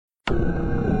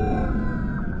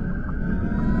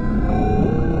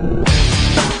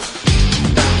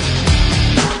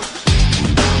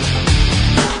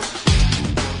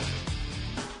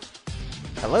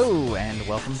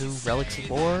welcome to Relics of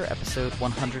War, episode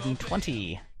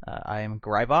 120. I am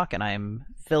Greibach, and I am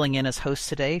filling in as host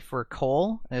today for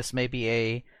Cole. This may be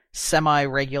a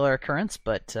semi-regular occurrence,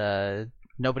 but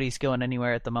nobody's going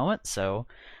anywhere at the moment, so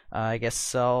I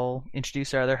guess I'll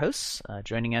introduce our other hosts.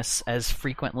 Joining us as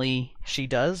frequently she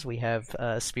does, we have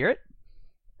Spirit.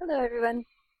 Hello, everyone.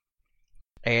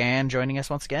 And joining us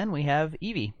once again, we have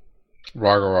Evee.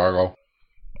 Roggle.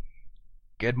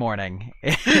 Good morning.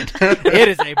 It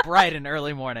is a bright and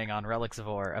early morning on Relics of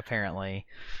War, apparently.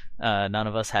 None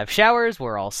of us have showers.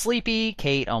 We're all sleepy.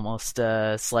 Kate almost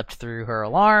slept through her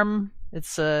alarm.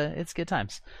 It's good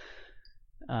times.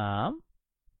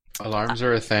 Alarms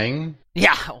are a thing?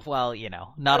 Yeah, well,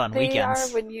 not on weekends.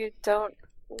 They are when you don't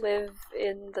live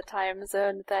in the time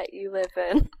zone that you live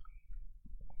in.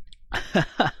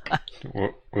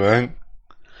 What?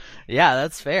 Yeah,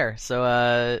 that's fair.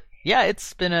 So, yeah,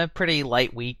 it's been a pretty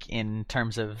light week in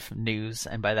terms of news,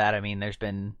 and by that I mean there's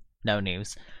been no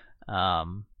news.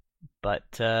 But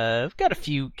we've got a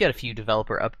few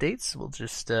developer updates. We'll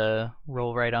just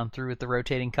roll right on through with the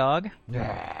rotating cog.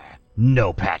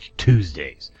 No patch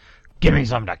Tuesdays. Give me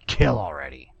something to kill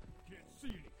already.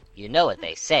 You know what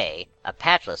they say, a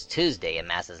patchless Tuesday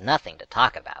amasses nothing to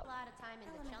talk about.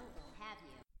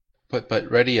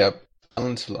 But ready up.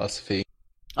 Alan's philosophy.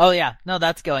 Oh yeah, no,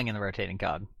 that's going in the rotating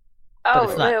cog.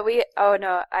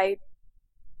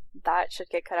 That should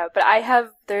get cut out. But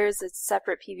there's a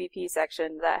separate PvP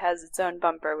section that has its own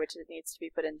bumper, which it needs to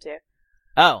be put into.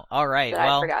 Oh, all right. That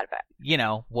well, I forgot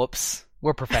about. Whoops.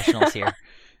 We're professionals here.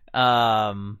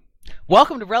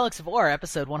 Welcome to Relics of War,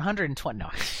 episode 120. No,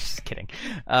 just kidding.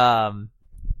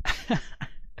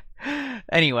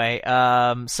 Anyway,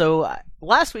 so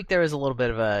last week there was a little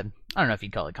bit of a, I don't know if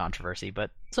you'd call it controversy,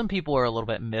 but some people were a little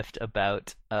bit miffed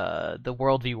about the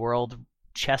World v World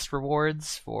chest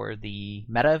rewards for the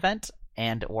meta event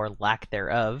and or lack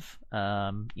thereof.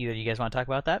 Either of you guys want to talk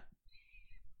about that?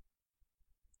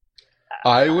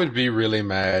 I would be really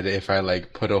mad if I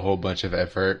put a whole bunch of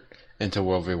effort into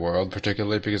World v World,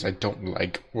 particularly because I don't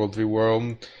like World v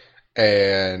World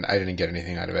and I didn't get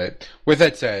anything out of it. With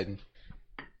that said,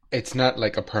 it's not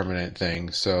a permanent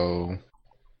thing, so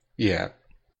yeah.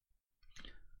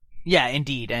 Yeah,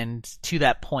 indeed, and to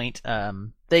that point,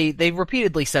 they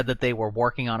repeatedly said that they were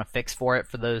working on a fix for it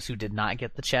for those who did not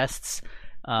get the chests,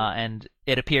 and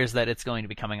it appears that it's going to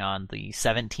be coming on the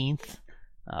 17th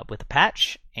with a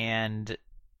patch, and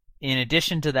in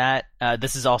addition to that,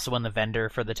 this is also when the vendor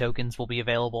for the tokens will be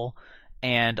available,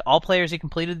 and all players who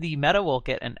completed the meta will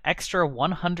get an extra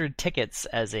 100 tickets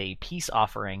as a peace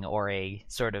offering or a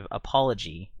sort of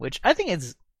apology, which I think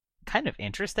is kind of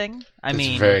interesting.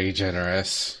 It's very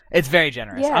generous. It's very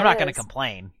generous. Yeah, I'm not going to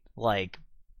complain.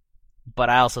 But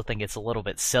I also think it's a little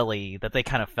bit silly that they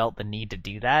kind of felt the need to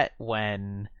do that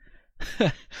when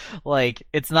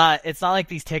it's not like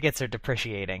these tickets are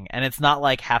depreciating, and it's not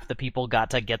like half the people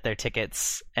got to get their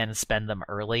tickets and spend them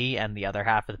early and the other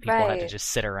half of the people had to just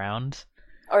sit around.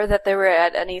 Or that they were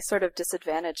at any sort of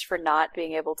disadvantage for not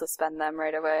being able to spend them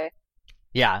right away.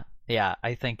 Yeah,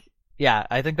 I think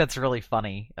that's really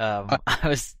funny. Go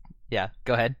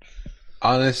ahead.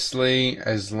 Honestly,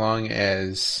 as long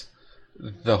as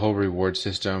the whole reward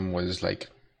system was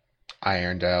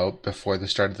ironed out before the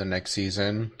start of the next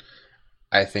season,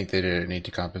 I think they didn't need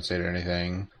to compensate or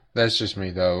anything. That's just me,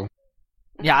 though.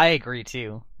 Yeah, I agree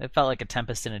too. It felt like a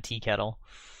tempest in a tea kettle.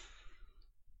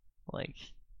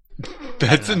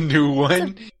 That's a new one.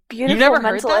 It's a beautiful never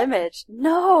mental heard that? image.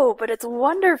 No, but it's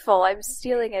wonderful. I'm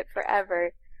stealing it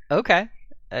forever. Okay.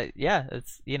 Yeah,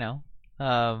 it's,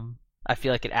 I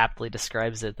feel like it aptly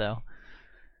describes it, though.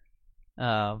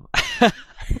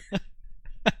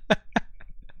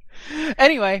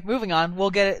 Anyway, moving on. We'll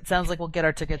get it. It sounds like we'll get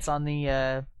our tickets on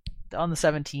the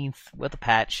 17th with a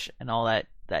patch and all that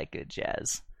good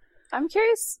jazz. I'm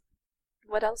curious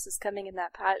what else is coming in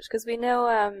that patch, because we know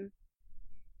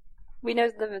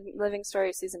the Living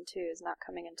Story Season 2 is not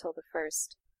coming until the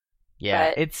 1st.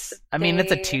 Yeah, it's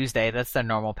a Tuesday. That's their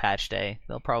normal patch day.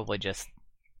 They'll probably just...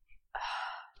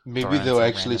 Maybe they'll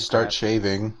actually start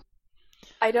shaving.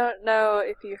 I don't know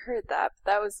if you heard that,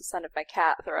 but that was the sound of my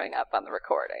cat throwing up on the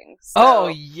recording. So. Oh,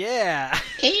 yeah!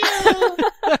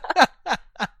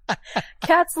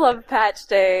 Cats love patch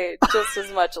day just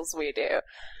as much as we do.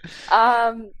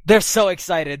 They're so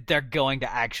excited, they're going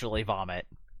to actually vomit.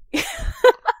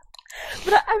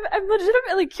 But I'm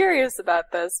legitimately curious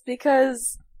about this,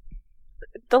 because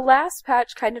the last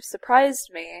patch kind of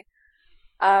surprised me.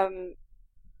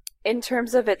 In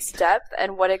terms of its depth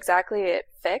and what exactly it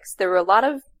fixed. There were a lot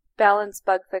of balance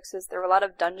bug fixes, there were a lot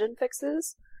of dungeon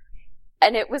fixes,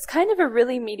 and it was kind of a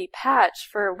really meaty patch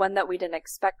for one that we didn't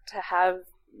expect to have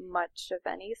much of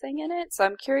anything in it. So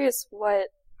I'm curious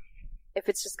if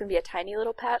it's just going to be a tiny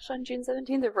little patch on June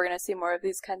 17th, if we're going to see more of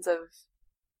these kinds of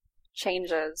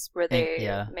changes where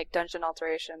they make dungeon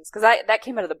alterations. Because that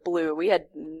came out of the blue. We had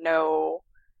no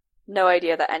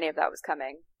idea that any of that was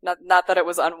coming. Not that it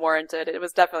was unwarranted. It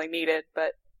was definitely needed,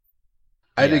 but...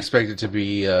 I'd expect it to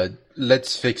be,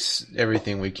 let's fix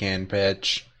everything we can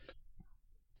patch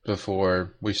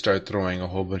before we start throwing a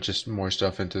whole bunch of more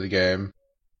stuff into the game.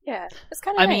 Yeah, it's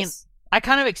kind of nice. I mean, I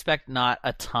kind of expect not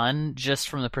a ton, just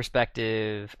from the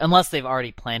perspective, unless they've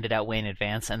already planned it out way in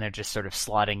advance and they're just sort of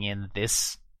slotting in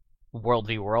this World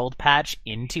v. World patch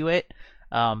into it.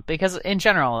 Because in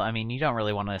general, I mean, you don't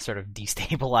really want to sort of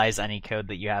destabilize any code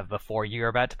that you have before you're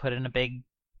about to put in a big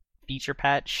feature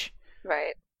patch.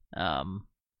 Right.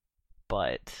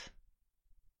 But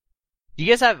do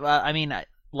you guys have, I mean,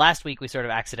 last week we sort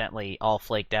of accidentally all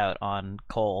flaked out on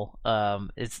Cole.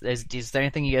 Is there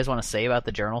anything you guys want to say about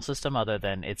the journal system other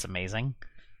than it's amazing?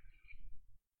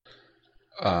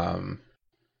 I'm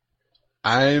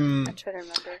trying to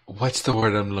remember. What's the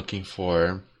word I'm looking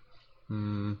for?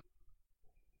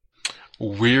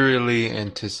 Wearily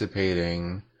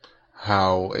anticipating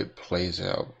how it plays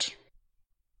out.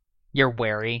 You're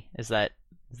wary? Is that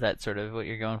sort of what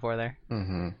you're going for there?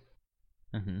 Mm-hmm.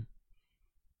 Mm-hmm.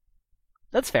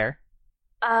 That's fair.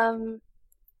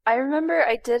 I remember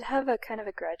I did have a kind of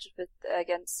a grudge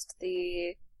against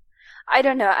the... I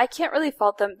don't know, I can't really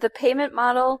fault them. The payment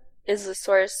model is a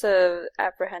source of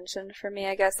apprehension for me,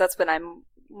 I guess. That's what I'm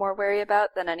more wary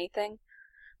about than anything.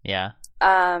 Yeah.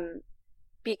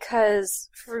 Because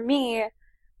for me,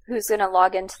 who's going to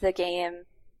log into the game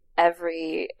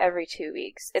every 2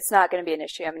 weeks, it's not going to be an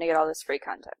issue. I'm going to get all this free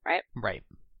content, right? Right.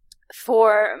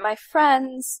 For my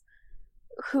friends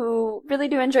who really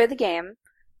do enjoy the game,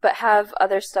 but have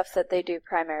other stuff that they do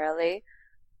primarily,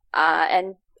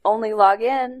 and only log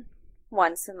in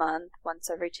once a month, once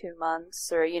every 2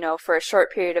 months, or, for a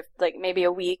short period of, like, maybe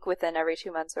a week within every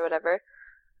 2 months or whatever,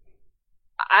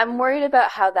 I'm worried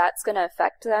about how that's going to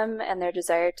affect them and their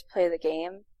desire to play the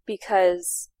game,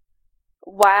 because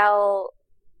while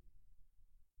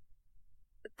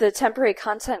the temporary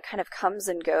content kind of comes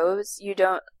and goes, you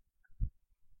don't...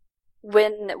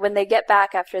 When they get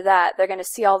back after that, they're going to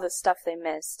see all this stuff they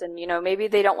missed, and, maybe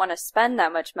they don't want to spend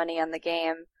that much money on the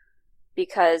game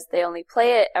because they only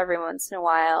play it every once in a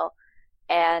while,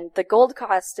 and the gold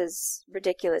cost is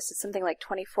ridiculous. It's something like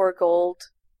 24 gold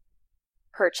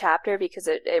per chapter because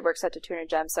it works out to 200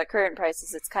 gems. So at current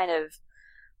prices, it's kind of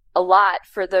a lot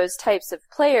for those types of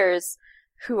players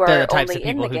who are the types only of people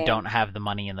in the who game. don't have the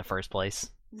money in the first place.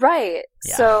 Right.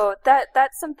 Yeah. So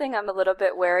that's something I'm a little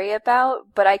bit wary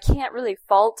about, but I can't really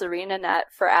fault ArenaNet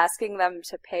for asking them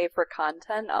to pay for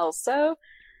content also.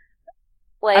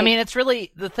 Like, I mean, it's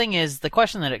really, the thing is, the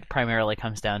question that it primarily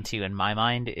comes down to in my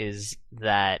mind is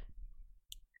that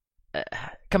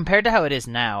compared to how it is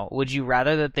now, would you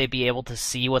rather that they be able to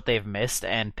see what they've missed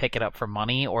and pick it up for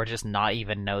money, or just not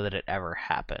even know that it ever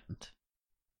happened?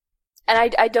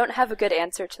 And I don't have a good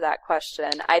answer to that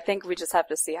question. I think we just have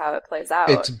to see how it plays out.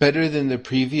 It's better than the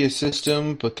previous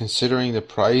system, but considering the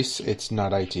price, it's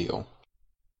not ideal.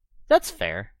 That's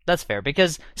fair. That's fair,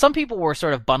 because some people were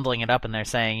sort of bundling it up and they're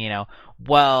saying,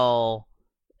 well,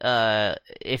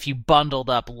 if you bundled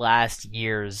up last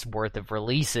year's worth of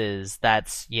releases,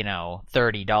 that's,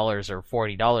 $30 or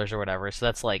 $40 or whatever, so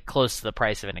that's like close to the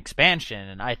price of an expansion,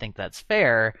 and I think that's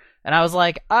fair. And I was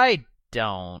like, I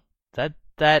don't.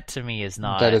 That to me is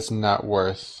not... That is not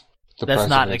worth the price of an expansion. That's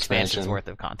not an expansion's worth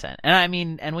of content. And I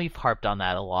mean, and we've harped on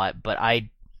that a lot, but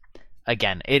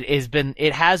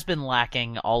it has been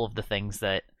lacking all of the things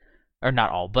that, or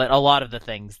not all, but a lot of the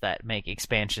things that make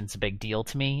expansions a big deal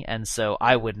to me, and so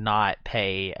I would not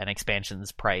pay an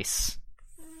expansion's price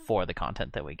for the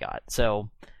content that we got. So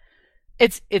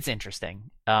it's interesting.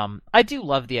 I do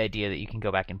love the idea that you can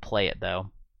go back and play it,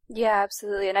 though. Yeah,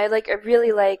 absolutely. And I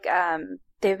really like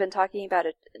they've been talking about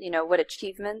it, what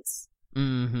achievements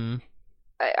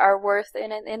are worth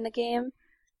in the game.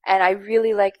 And I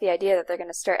really like the idea that they're going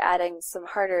to start adding some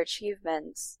harder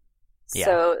achievements. Yeah.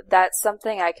 So that's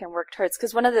something I can work towards.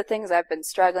 Because one of the things I've been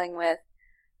struggling with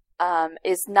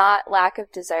is not lack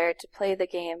of desire to play the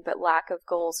game, but lack of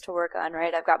goals to work on,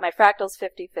 right? I've got my fractals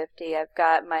 50-50.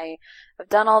 I've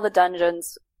done all the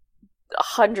dungeons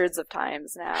hundreds of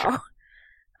times now. Sure.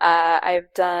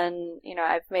 I've done,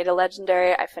 I've made a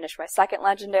legendary. I finished my second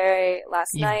legendary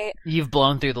last night. You've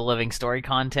blown through the living story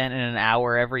content in an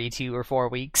hour every 2 or 4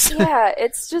 weeks. Yeah,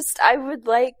 it's just, I would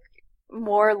like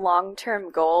more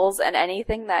long-term goals, and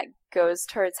anything that goes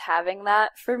towards having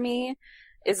that for me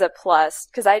is a plus,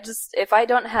 because if I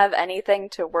don't have anything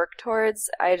to work towards,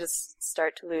 I just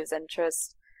start to lose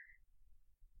interest.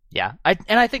 Yeah,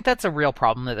 I think that's a real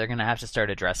problem that they're going to have to start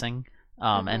addressing.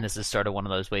 And this is sort of one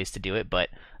of those ways to do it. But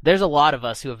there's a lot of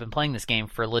us who have been playing this game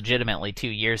for legitimately 2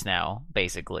 years now,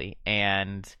 basically.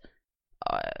 And,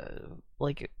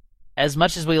 as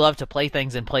much as we love to play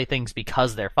things and play things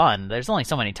because they're fun, there's only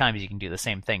so many times you can do the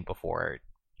same thing before,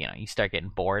 you start getting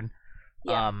bored.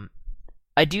 Yeah.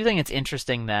 I do think it's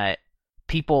interesting that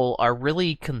people are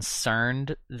really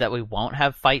concerned that we won't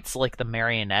have fights like the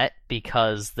Marionette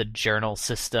because the journal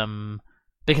system...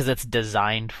 because it's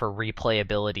designed for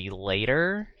replayability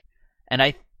later. And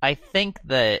I think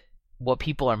that what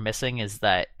people are missing is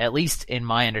that, at least in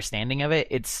my understanding of it,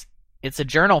 it's a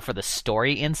journal for the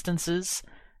story instances,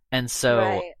 and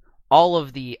so all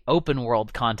of the open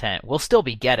world content we'll still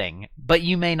be getting, but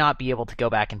you may not be able to go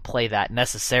back and play that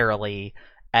necessarily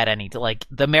at any... like,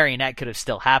 the Marionette could have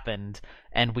still happened,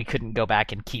 and we couldn't go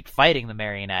back and keep fighting the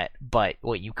Marionette, but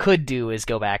what you could do is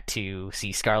go back to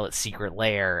see Scarlet's secret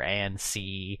lair and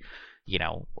see,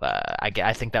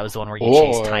 I think that was the one where you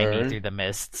chased Tiny through the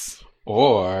mists.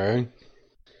 Or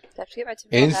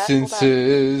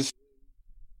instances.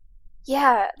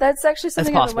 Yeah, that's actually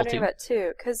something I've been wondering about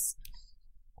too, because,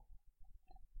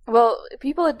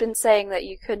 people had been saying that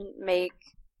you couldn't make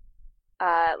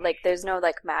there's no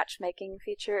matchmaking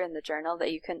feature in the journal,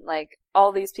 that you can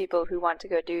all these people who want to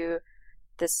go do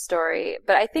this story.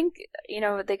 But I think,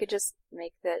 they could just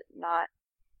make that not...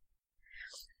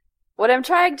 What I'm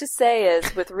trying to say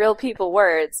is, with real people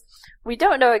words, we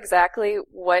don't know exactly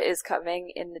what is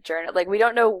coming in the journal. We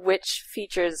don't know which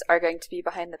features are going to be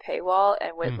behind the paywall,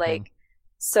 and what,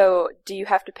 so do you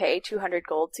have to pay 200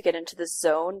 gold to get into the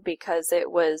zone because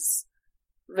it was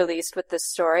released with this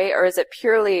story, or is it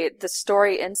purely the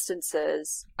story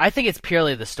instances? I think it's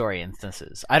purely the story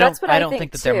instances. I don't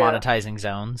think that they're monetizing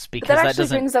zones, because that actually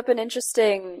brings up an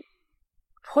interesting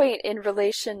point in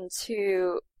relation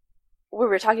to we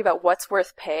were talking about what's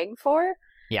worth paying for.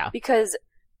 Yeah. Because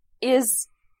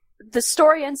the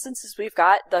story instances we've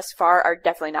got thus far are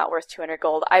definitely not worth 200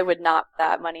 gold. I would not put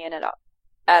that money in it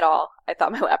at all. I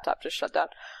thought my laptop just shut down.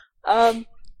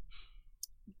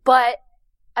 But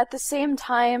at the same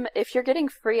time, if you're getting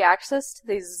free access to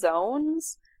these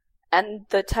zones and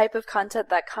the type of content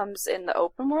that comes in the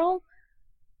open world,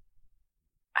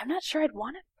 I'm not sure I'd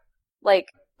want it.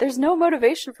 There's no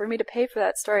motivation for me to pay for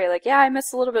that story. Yeah, I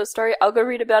missed a little bit of story. I'll go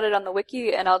read about it on the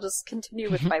wiki, and I'll just continue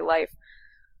with my life.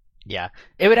 Yeah.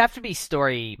 It would have to be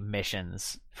story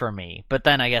missions for me, but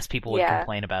then I guess people would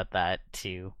complain about that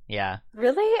too. Yeah.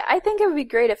 Really? I think it would be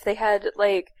great if they had,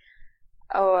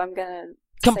 I'm gonna...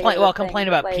 complain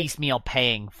about piecemeal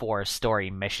paying for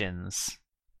story missions.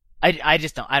 I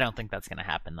don't think that's gonna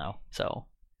happen, though, so...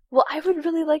 Well, I would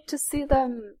really like to see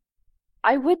them...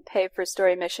 I would pay for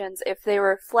story missions if they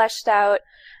were fleshed out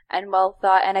and well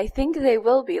thought, and I think they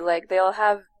will be. They'll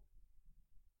have,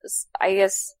 I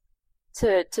guess,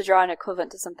 to draw an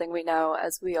equivalent to something we know,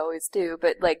 as we always do,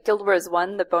 but Guild Wars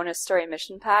 1, the bonus story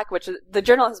mission pack, which the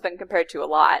journal has been compared to a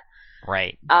lot.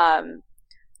 Right.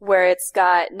 Where it's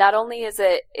got, not only is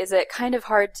it kind of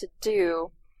hard to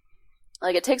do,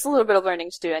 it takes a little bit of learning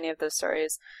to do any of those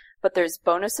stories, but there's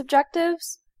bonus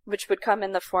objectives, which would come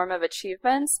in the form of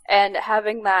achievements, and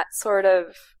having that sort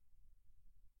of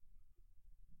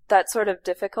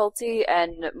difficulty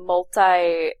and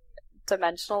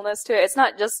multi-dimensionalness to it. It's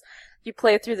not just you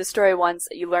play through the story once,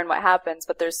 you learn what happens,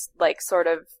 but there's sort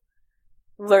of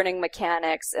learning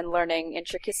mechanics and learning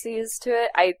intricacies to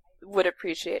it. I would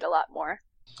appreciate a lot more.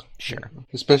 Sure.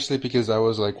 Especially because I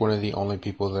was one of the only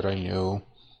people that I knew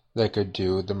that could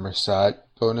do the Mersat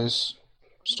bonus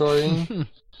story.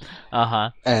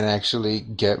 Uh-huh. And actually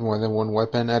get more than one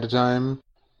weapon at a time.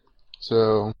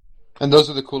 So, and those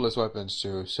are the coolest weapons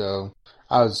too. So,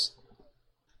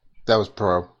 that was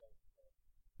pro.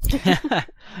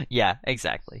 Yeah,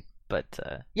 exactly. But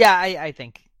I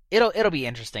think it'll be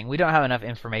interesting. We don't have enough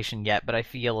information yet, but I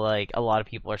feel like a lot of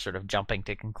people are sort of jumping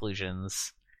to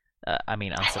conclusions.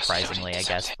 Unsurprisingly, I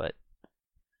guess. But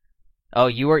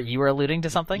you were alluding to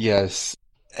something? Yes,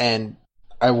 and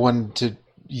I wanted to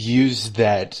use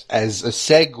that as a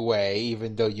segue,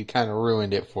 even though you kind of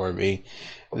ruined it for me,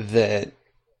 that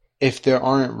if there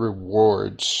aren't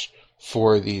rewards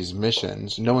for these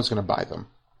missions, no one's going to buy them.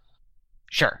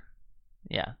 Sure.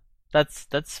 Yeah.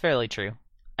 That's fairly true.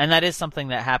 And that is something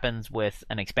that happens with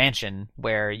an expansion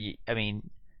where,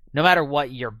 no matter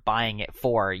what you're buying it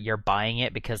for, you're buying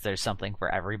it because there's something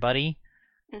for everybody.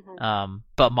 Mm-hmm.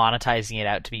 But monetizing it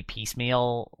out to be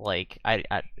piecemeal,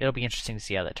 it'll be interesting to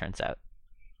see how that turns out.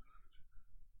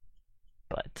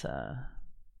 But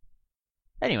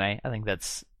anyway, I think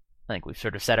we've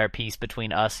sort of said our piece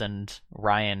between us and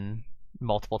Ryan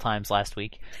multiple times last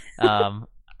week.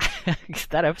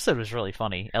 That episode was really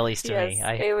funny, at least to me.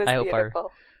 It was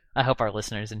beautiful. I hope our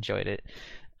listeners enjoyed it.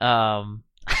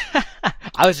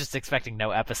 I was just expecting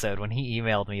no episode when he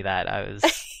emailed me that. I was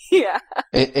yeah.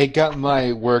 It got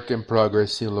my work in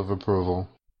progress seal of approval.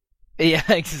 Yeah,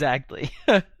 exactly.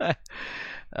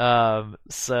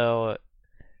 So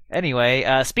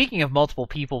anyway, speaking of multiple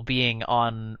people being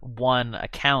on one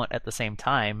account at the same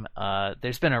time,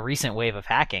 there's been a recent wave of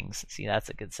hackings. See, that's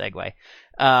a good segue.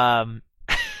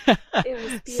 It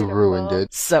was beautiful. You ruined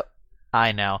it. So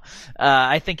I know.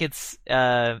 I think it's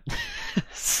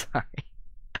sorry.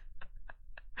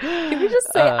 Can we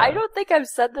just say, I don't think I've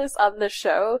said this on the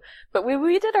show, but when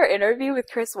we did our interview with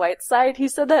Chris Whiteside, he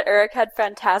said that Eric had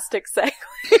fantastic segues.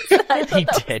 I thought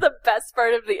that was the best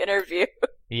part of the interview.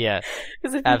 Yeah,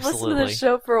 because if you've listened to the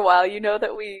show for a while, you know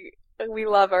that we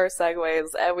love our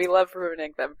segues and we love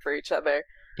ruining them for each other.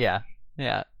 Yeah.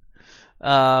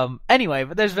 Anyway,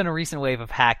 but there's been a recent wave of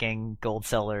hacking, gold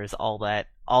sellers, all that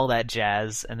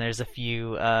jazz, and there's a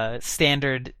few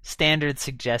standard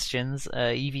suggestions.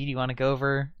 Evie, do you want to go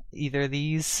over either of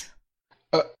these?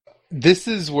 This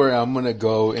is where I'm gonna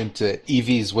go into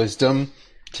Evie's wisdom,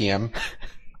 TM.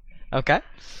 Okay.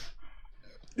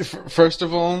 First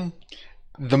of all,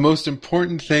 the most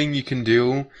important thing you can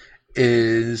do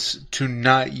is to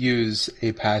not use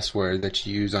a password that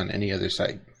you use on any other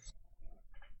site.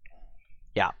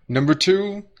 Yeah. Number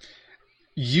 2,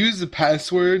 use a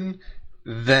password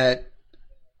that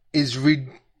is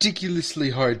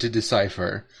ridiculously hard to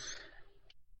decipher.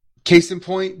 Case in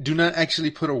point, do not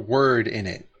actually put a word in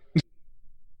it.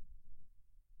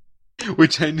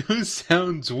 Which I know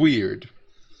sounds weird.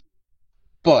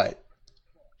 But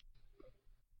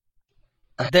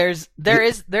there is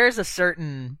a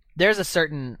certain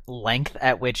length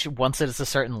at which, once it is a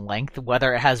certain length,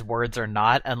 whether it has words or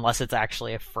not, unless it's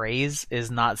actually a phrase, is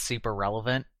not super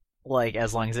relevant. Like,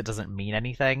 as long as it doesn't mean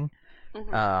anything.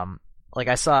 Mm-hmm. Like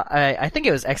I think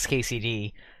it was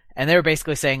XKCD, and they were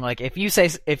basically saying, like, if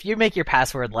you make your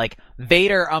password like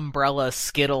Vader Umbrella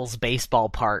Skittles Baseball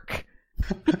Park,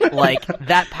 like,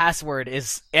 that password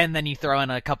is, and then you throw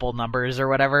in a couple numbers or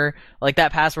whatever, like,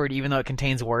 that password, even though it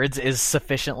contains words, is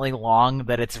sufficiently long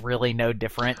that it's really no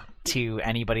different to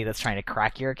anybody that's trying to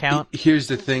crack your account. Here's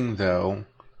the thing, though.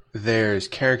 There's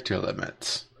character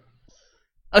limits.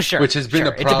 Oh, sure. Which has been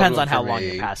a problem. It depends on how long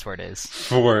your password is.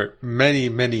 For many,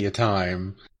 many a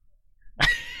time.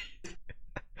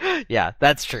 Yeah,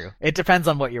 that's true. It depends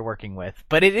on what you're working with.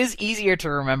 But it is easier to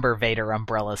remember Vader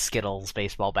Umbrella Skittles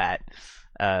Baseball Bat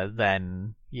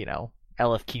than,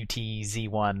 LFQT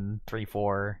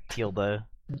Z134 tilde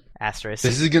asterisk.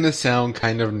 This is going to sound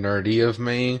kind of nerdy of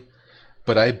me,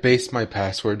 but I base my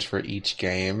passwords for each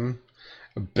game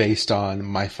based on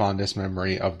my fondest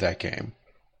memory of that game.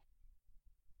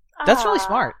 That's really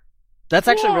smart. That's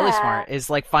actually really smart, is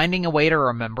like finding a way to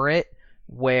remember it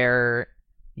where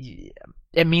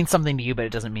it means something to you, but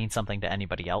it doesn't mean something to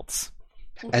anybody else.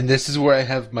 And this is where I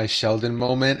have my Sheldon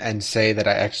moment and say that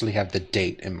I actually have the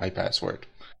date in my password.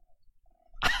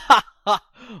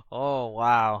 Oh,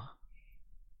 wow.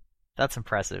 That's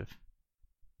impressive.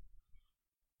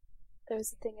 There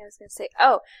was a thing I was going to say.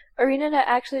 Oh, ArenaNet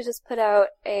actually just put out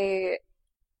a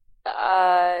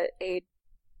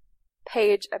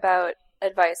page about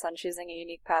advice on choosing a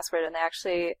unique password, and they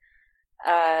actually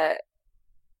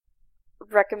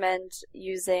recommend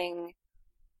using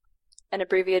an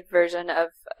abbreviated version of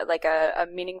like a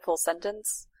meaningful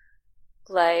sentence.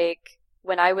 Like,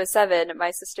 when I was 7,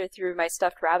 my sister threw my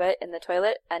stuffed rabbit in the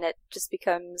toilet, and it just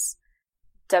becomes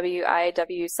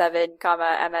WIW7,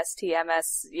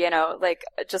 MSTMS, like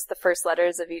just the first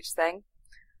letters of each thing.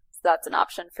 So that's an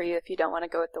option for you if you don't want to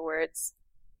go with the words.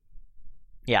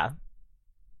 Yeah.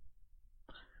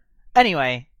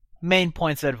 Anyway, main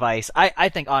points of advice. I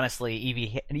think, honestly,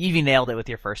 Evie nailed it with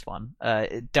your first one.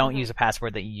 Don't use a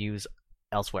password that you use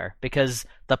elsewhere, because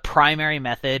the primary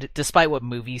method, despite what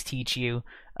movies teach you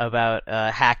about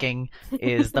hacking,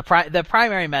 is the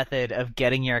primary method of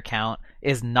getting your account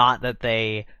is not that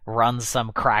they run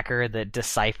some cracker that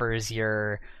deciphers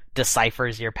your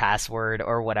password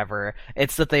or whatever.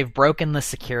 It's that they've broken the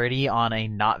security on a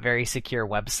not very secure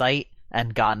website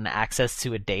and gotten access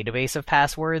to a database of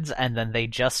passwords, and then they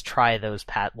just try those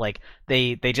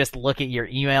they just look at your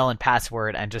email and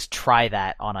password and just try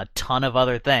that on a ton of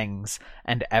other things,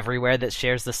 and everywhere that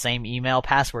shares the same email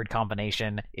password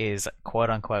combination is quote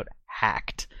unquote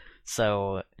hacked.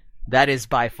 So that is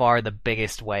by far the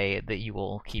biggest way that you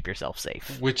will keep yourself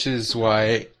safe. Which is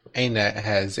why ArenaNet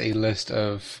has a list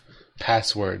of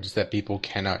passwords that people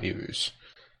cannot use.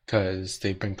 because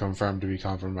they've been confirmed to be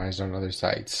compromised on other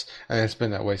sites, and it's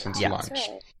been that way since launch. That's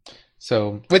right.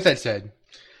 So, with that said,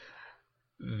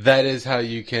 that is how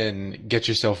you can get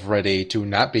yourself ready to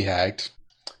not be hacked.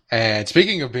 And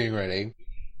speaking of being ready,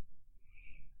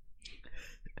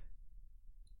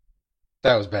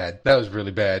 that was bad. That was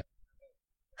really bad.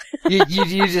 you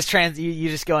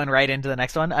just going right into the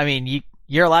next one? I mean,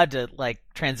 you're allowed to like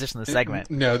transition the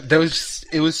segment. No,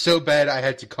 it was so bad I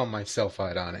had to call myself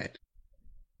out on it.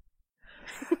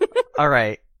 All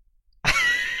right.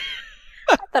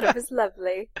 I thought it was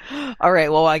lovely. All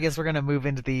right, well, I guess we're going to move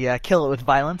into the Kill It With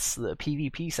Violence, the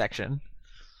PvP section.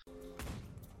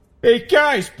 Hey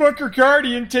guys, Bunker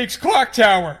Guardian takes Clock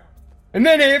Tower, and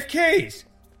then AFKs.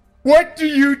 What do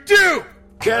you do?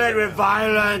 Kill it with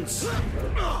violence!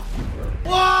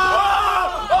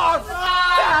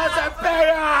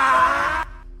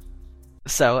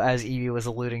 So, as Evie was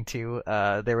alluding to,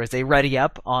 there was a Ready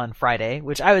Up on Friday,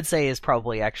 which I would say is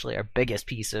probably actually our biggest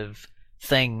piece of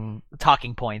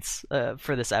talking points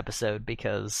for this episode,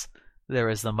 because there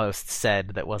was the most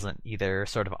said that wasn't either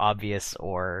sort of obvious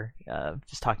or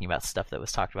just talking about stuff that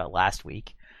was talked about last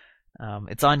week.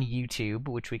 It's on YouTube,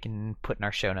 which we can put in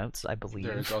our show notes, I believe.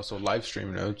 There's also live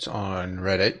stream notes on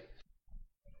Reddit.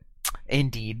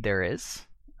 Indeed, there is,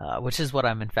 which is what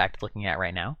I'm in fact looking at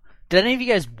right now. Did any of you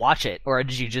guys watch it, or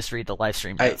did you just read the live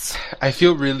stream notes? I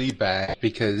feel really bad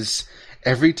because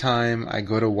every time I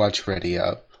go to watch Ready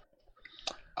Up,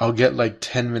 I'll get like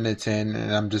 10 minutes in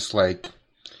and I'm just like,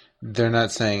 they're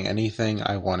not saying anything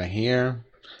I want to hear.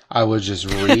 I will just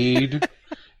read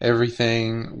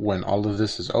everything when all of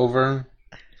this is over.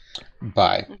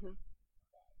 Bye. Mm-hmm.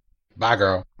 Bye,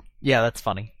 girl. Yeah, that's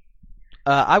funny.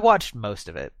 I watched most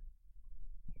of it.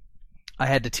 I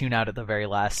had to tune out at the very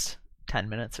last 10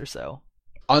 minutes or so.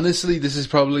 Honestly, this is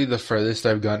probably the furthest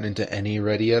I've gotten into any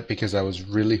Ready Up because I was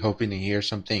really hoping to hear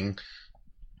something,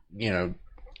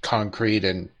 concrete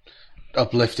and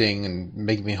uplifting and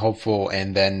make me hopeful,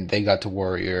 and then they got to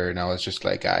Warrior and I was just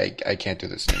like, I can't do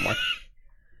this anymore.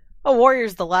 Oh,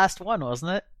 Warrior's the last one,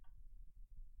 wasn't it?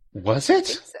 Was I it?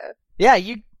 think so. Yeah,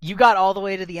 you got all the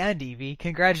way to the end, Evie.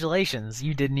 Congratulations.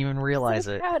 You didn't even realize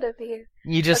So it. proud of you.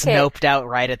 You just Okay. noped out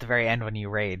right at the very end when you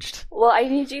raged. Well, I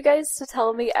need you guys to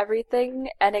tell me everything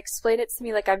and explain it to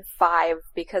me like I'm 5,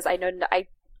 because I know I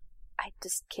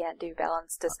just can't do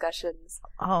balanced discussions.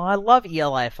 Oh, I love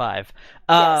ELI 5.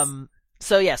 Yes.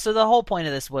 So the whole point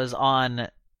of this was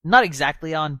not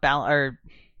exactly on balance, or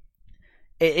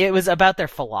it was about their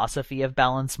philosophy of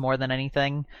balance more than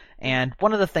anything. And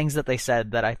one of the things that they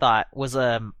said that I thought was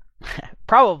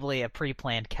probably a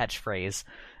pre-planned catchphrase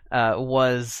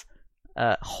was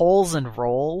holes and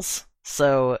roles.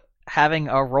 So having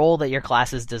a role that your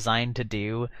class is designed to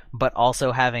do, but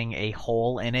also having a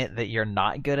hole in it that you're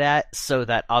not good at, so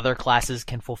that other classes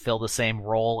can fulfill the same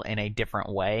role in a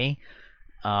different way.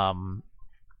 And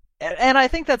I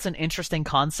think that's an interesting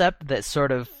concept that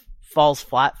sort of falls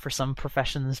flat for some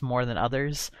professions more than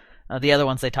others. The other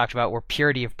ones they talked about were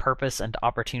purity of purpose and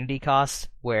opportunity cost,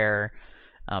 where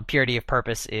purity of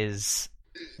purpose is,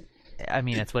 I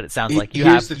mean, it's what it sounds like. You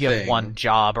have one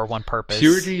job or one purpose.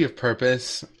 Purity of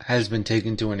purpose has been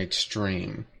taken to an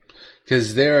extreme,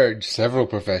 because there are several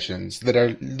professions that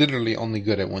are literally only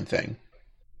good at one thing.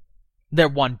 They're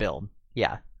one build.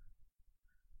 Yeah,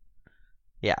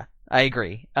 I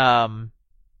agree.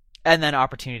 And then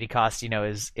opportunity cost,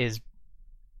 is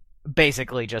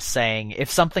basically just saying if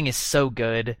something is so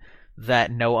good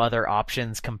that no other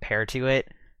options compare to it,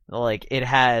 like it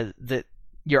has that,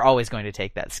 you're always going to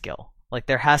take that skill. Like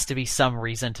there has to be some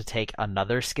reason to take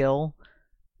another skill.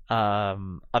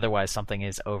 Otherwise something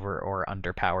is over or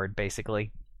underpowered,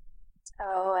 basically.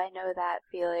 Oh, I know that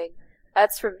feeling.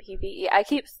 That's from PvE. I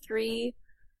keep 3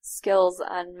 skills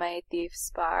on my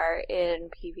Thief's Bar in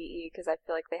PvE because I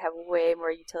feel like they have way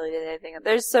more utility than anything.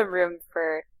 There's some room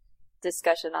for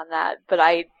discussion on that, but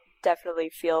I definitely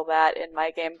feel that in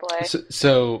my gameplay.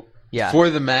 So Yeah. For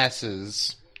the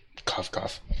masses, cough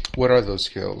cough, what are those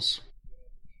skills?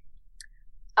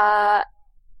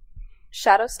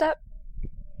 Shadow Step,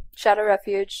 Shadow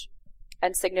Refuge,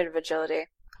 and Signet of Agility.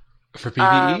 For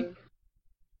PvE?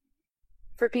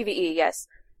 For PvE, yes.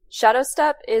 Shadow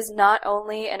Step is not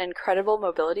only an incredible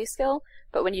mobility skill,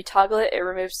 but when you toggle it, it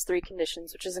removes 3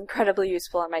 conditions, which is incredibly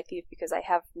useful on my Thief because I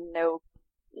have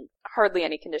hardly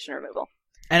any condition removal.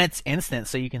 And it's instant,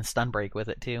 so you can stun break with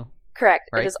it too. Correct.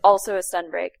 Right. It is also a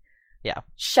stun break. Yeah.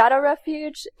 Shadow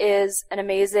Refuge is an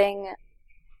amazing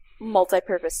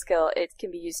multi-purpose skill. It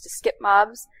can be used to skip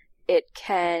mobs. It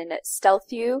can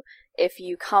stealth you. If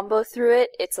you combo through it,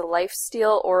 it's a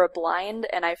lifesteal or a blind,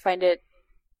 and I find it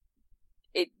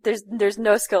there's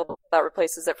no skill that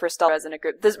replaces it for stealth as in a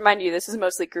group. Mind you, this is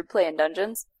mostly group play in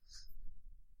dungeons.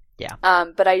 Yeah.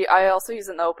 But I also use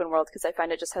it in the open world because I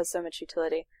find it just has so much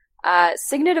utility.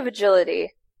 Signet of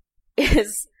Agility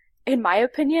is, in my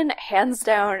opinion, hands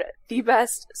down the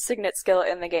best Signet skill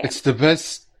in the game. It's the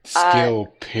best skill,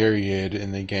 period,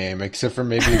 in the game, except for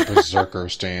maybe Berserker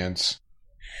stance.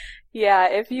 Yeah,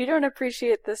 if you don't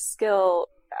appreciate this skill,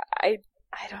 I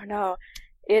don't know.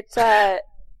 It's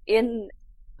when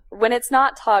it's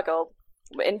not toggled,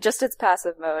 in just its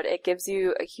passive mode, it gives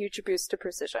you a huge boost to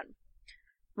precision.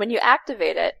 When you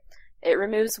activate it, it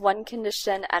removes one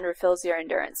condition and refills your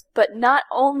endurance. But not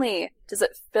only does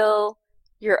it fill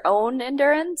your own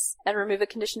endurance and remove a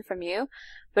condition from you,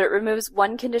 but it removes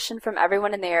one condition from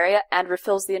everyone in the area and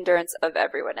refills the endurance of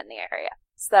everyone in the area.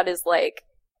 So that is, like,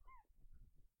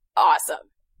 awesome.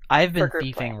 I've been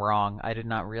thiefing wrong. I did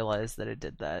not realize that it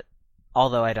did that.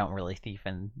 Although I don't really thief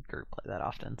in group play that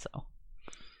often, so...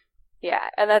 Yeah,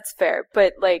 and that's fair,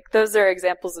 but, like, those are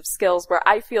examples of skills where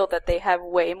I feel that they have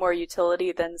way more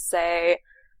utility than, say,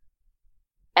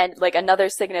 and, like, another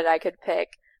Signet I could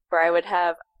pick, where I would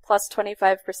have plus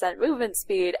 25% movement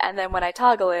speed, and then when I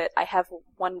toggle it, I have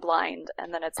one blind,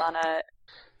 and then it's on a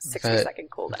 60-second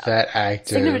cooldown. That active...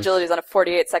 Signet of Agility is on a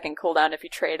 48-second cooldown if you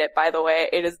trade it, by the way.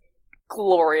 It is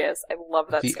glorious. I love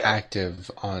that skill. The active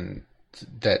on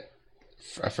that...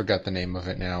 I forgot the name of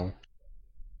it now.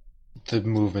 The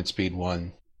movement speed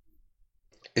one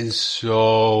is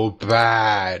so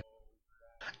bad.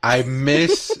 I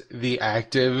miss the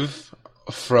active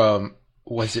from...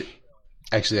 Was it...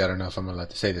 Actually, I don't know if I'm allowed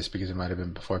to say this because it might have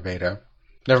been before beta.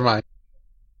 Never mind.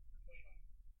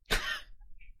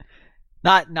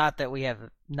 Not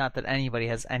that anybody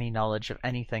has any knowledge of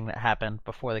anything that happened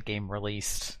before the game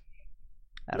released.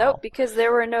 Nope, because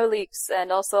there were no leaks,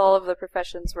 and also all of the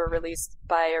professions were released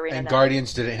by ArenaNet. And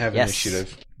Guardians didn't have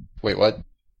initiative. Wait, what?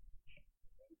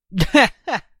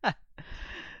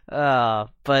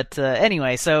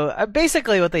 Anyway, so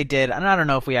basically what they did, and I don't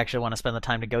know if we actually want to spend the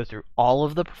time to go through all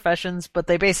of the professions, but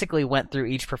they basically went through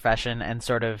each profession and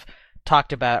sort of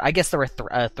talked about, I guess there were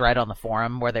a thread on the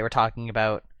forum where they were talking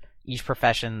about each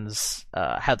profession's,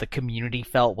 how the community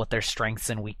felt, what their strengths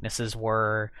and weaknesses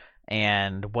were,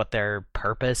 and what their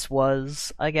purpose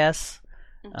was, I guess.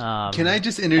 Can I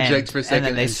just interject for a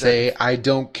second and say I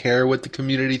don't care what the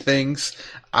community thinks.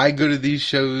 I go to these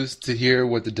shows to hear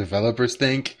what the developers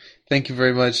think. Thank you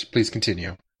very much. Please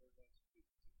continue.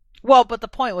 Well, but the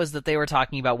point was that they were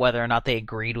talking about whether or not they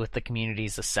agreed with the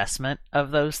community's assessment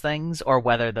of those things, or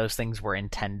whether those things were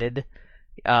intended.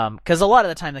 Because a lot of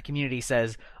the time the community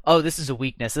says, oh, this is a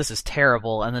weakness, this is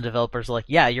terrible, and the developers are like,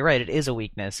 yeah, you're right, it is a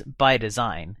weakness by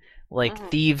design. Like,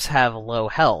 thieves have low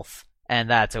health, and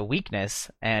that's a weakness,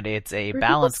 and it's a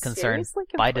balance concern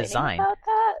by design. About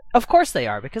that? Of course they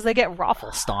are, because they get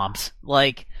raffle stomped.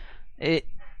 Like,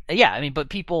 but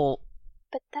people...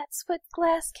 But that's what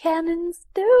glass cannons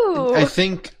do! I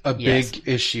think a big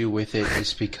issue with it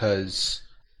is because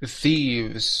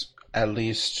thieves, at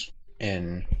least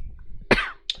in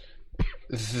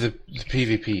the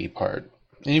PvP part,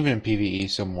 and even in PvE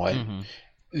somewhat,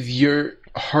 your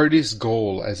hardest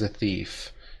goal as a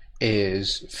thief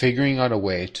is figuring out a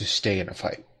way to stay in a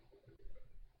fight.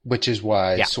 Which is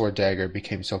why Sword Dagger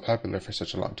became so popular for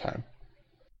such a long time.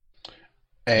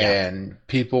 And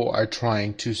people are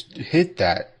trying to hit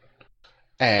that.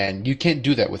 And you can't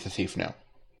do that with a thief now.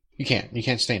 You can't. You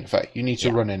can't stay in a fight. You need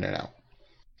to run in and out.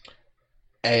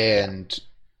 And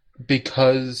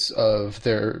because of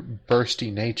their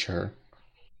bursty nature,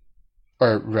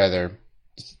 or rather,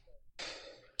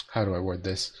 how do I word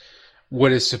this?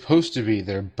 What is supposed to be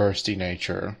their bursty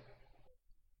nature,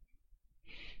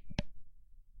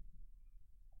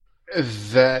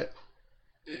 that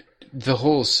the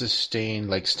whole sustain,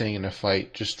 like staying in a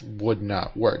fight, just would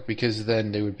not work, because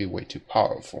then they would be way too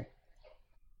powerful.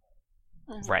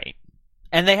 Right.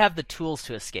 And they have the tools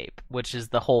to escape, which is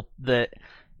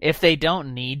if they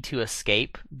don't need to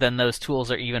escape, then those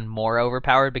tools are even more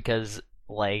overpowered, because,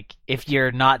 like, if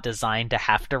you're not designed to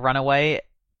have to run away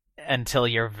until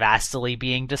you're vastly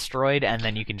being destroyed, and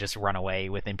then you can just run away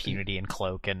with impunity and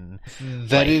cloak, and...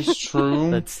 That is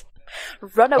true.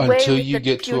 Run away until with you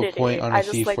get impunity. to a point on a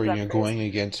thief where you're going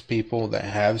against people that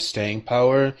have staying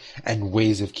power and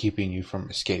ways of keeping you from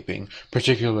escaping,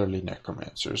 particularly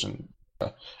necromancers and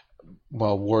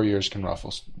warriors can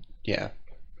ruffle. Yeah,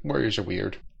 warriors are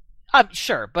weird.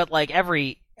 Sure, but like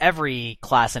every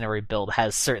class and every build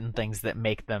has certain things that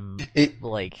make them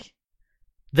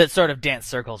that sort of dance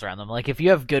circles around them. Like, if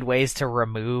you have good ways to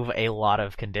remove a lot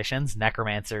of conditions,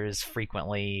 necromancers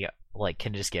frequently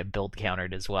can just get build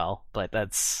countered as well. But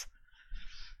that's...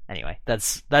 anyway,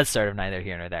 that's sort of neither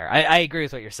here nor there. I agree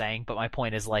with what you're saying, but my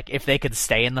point is, like, if they could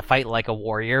stay in the fight like a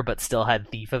warrior but still had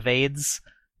thief evades,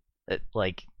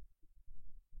 like,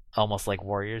 almost like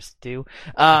warriors do.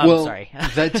 Well, sorry.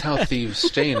 That's how thieves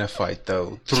stay in a fight,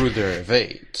 though, through their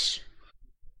evades.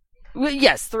 Well,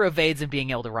 yes, through evades and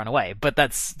being able to run away, but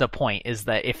that's the point, is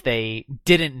that if they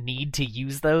didn't need to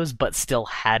use those but still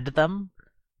had them,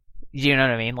 you know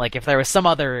what I mean? Like, if there was some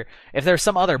other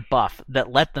buff that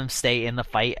let them stay in the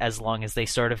fight as long as they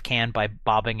sort of can by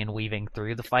bobbing and weaving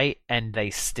through the fight, and they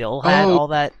still had all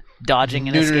that dodging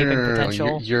and escaping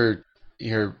potential.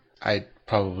 I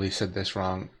probably said this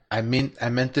wrong. I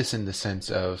meant this in the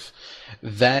sense of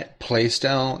that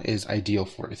playstyle is ideal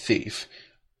for a thief,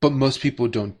 but most people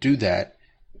don't do that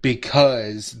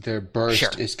because their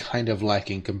burst is kind of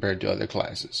lacking compared to other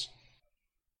classes.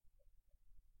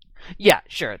 Yeah,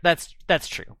 sure, that's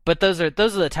true. But those are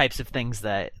the types of things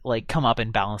that, like, come up in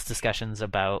balanced discussions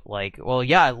about, like, well,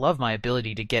 yeah, I love my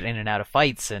ability to get in and out of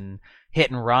fights and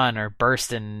hit and run or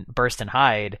burst and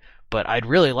hide, but I'd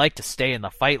really like to stay in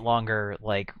the fight longer,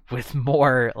 like, with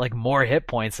more hit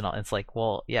points and all. It's like,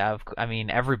 well, yeah, I mean,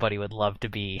 everybody would love to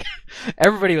be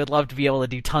able to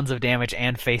do tons of damage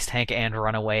and face tank and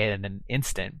run away in an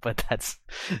instant, but that's,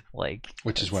 like,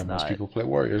 which is why most people play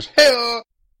warriors. Hey!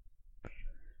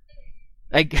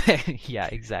 Yeah,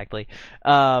 exactly.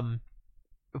 But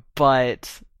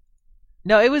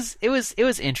no, it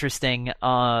was interesting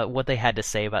what they had to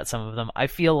say about some of them. I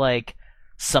feel like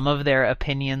some of their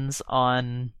opinions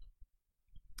on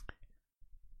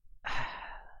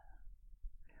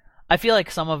I feel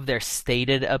like some of their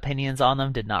stated opinions on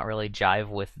them did not really jive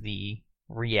with the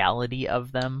reality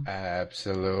of them.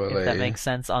 Absolutely. If that makes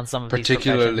sense on some of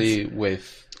particularly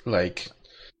with, like,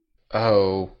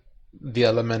 the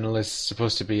elementalist is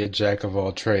supposed to be a jack of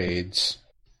all trades.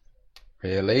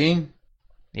 Really?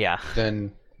 Yeah.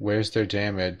 Then where's their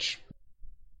damage?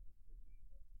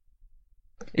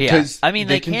 Yeah, I mean,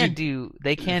 they can do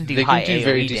high AoE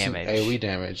very damage. AoE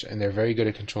damage, and they're very good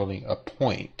at controlling a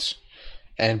point.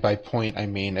 And by point, I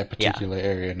mean a particular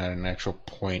area, not an actual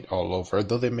point all over,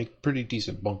 though they make pretty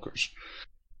decent bunkers.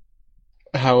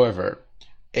 However,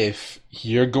 if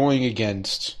you're going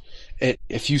against it,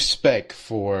 if you spec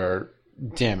for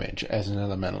damage as an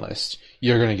elementalist,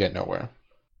 you're going to get nowhere.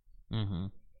 Mm-hmm.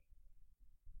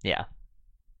 Yeah.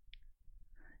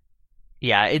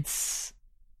 Yeah, it's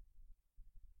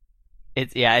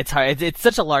hard. It's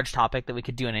such a large topic that we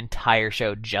could do an entire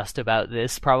show just about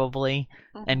this, probably,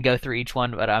 and go through each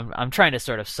one. But I'm trying to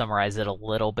sort of summarize it a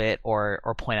little bit, or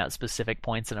point out specific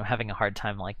points, and I'm having a hard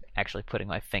time, like, actually putting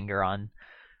my finger on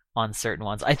certain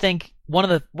ones. I think one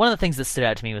of the things that stood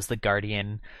out to me was the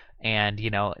Guardian, and,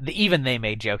 you know, even they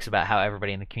made jokes about how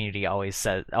everybody in the community always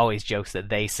jokes that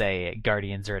they say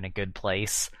Guardians are in a good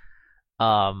place.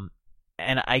 And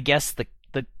I guess the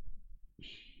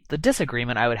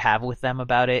disagreement I would have with them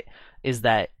about it is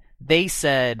that they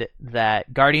said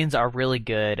that Guardians are really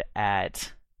good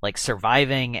at, like,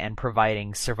 surviving and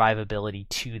providing survivability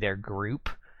to their group,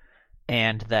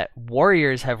 and that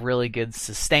Warriors have really good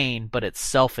sustain, but it's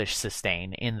selfish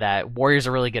sustain, in that Warriors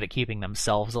are really good at keeping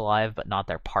themselves alive but not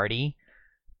their party.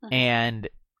 And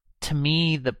to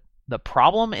me, the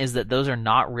problem is that those are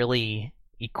not really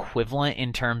equivalent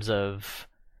in terms of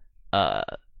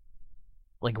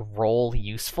like, role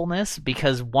usefulness,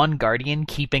 because one Guardian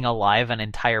keeping alive an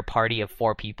entire party of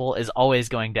 4 people is always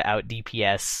going to out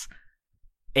DPS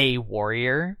a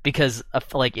Warrior, because,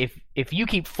 like, if you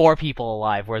keep 4 people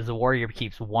alive, whereas the Warrior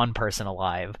keeps 1 person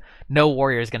alive, no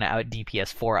Warrior is going to out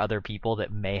DPS 4 other people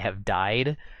that may have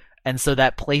died, and so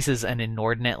that places an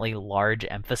inordinately large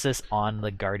emphasis on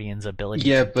the Guardian's ability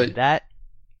to do that,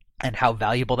 and how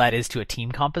valuable that is to a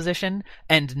team composition,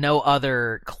 and no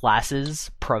other classes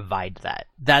provide that.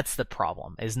 That's the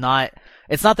problem. It's not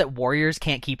that Warriors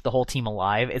can't keep the whole team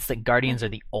alive, it's that Guardians are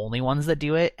the only ones that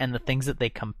do it, and the things that they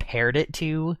compared it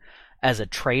to as a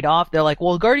trade-off, they're like,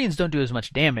 well, Guardians don't do as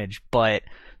much damage, but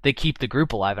they keep the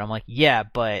group alive. And I'm like, yeah,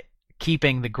 but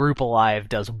keeping the group alive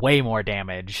does way more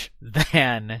damage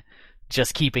than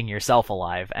just keeping yourself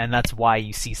alive, and that's why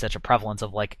you see such a prevalence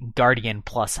of, like, Guardian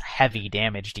plus heavy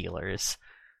damage dealers,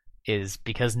 is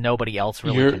because nobody else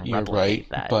really can replicate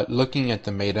that. But looking at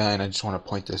the meta, and I just want to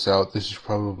point this out, this is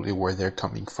probably where they're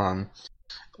coming from.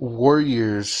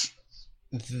 Warriors,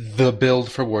 the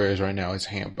build for Warriors right now is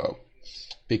Hambo,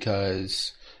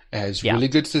 because it has really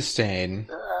good sustain.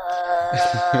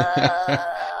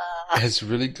 Has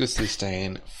really good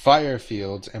sustain, fire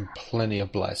fields, and plenty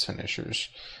of blast finishers.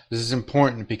 This is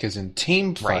important because in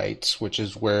team fights, which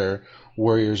is where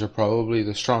Warriors are probably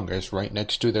the strongest, right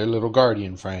next to their little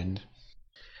Guardian friend,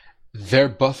 they're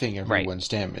buffing everyone's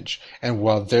damage. And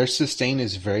while their sustain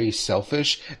is very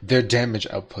selfish, their damage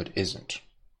output isn't.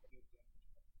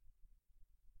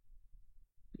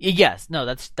 Yes, no,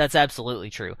 that's absolutely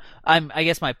true. I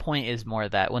guess my point is more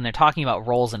that when they're talking about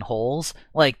rolls and holes,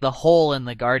 like the hole in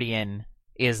the Guardian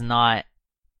is not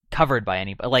covered by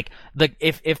anybody. Like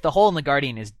if the hole in the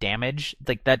Guardian is damage,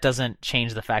 like that doesn't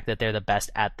change the fact that they're the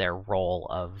best at their role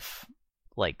of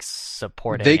like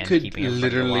supporting. They and could keeping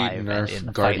everybody literally alive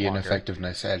nerf Guardian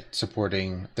effectiveness at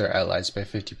supporting their allies by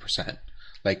 50%.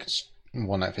 Like,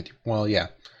 well, not 50. Well, yeah,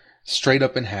 straight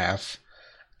up in half.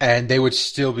 And they would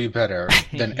still be better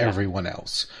than everyone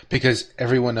else because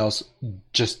everyone else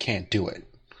just can't do it.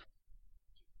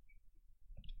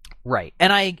 Right.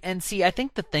 And see, I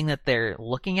think the thing that they're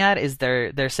looking at is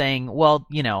they're saying, well,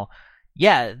 you know,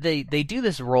 yeah, they do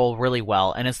this role really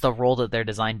well, and it's the role that they're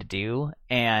designed to do.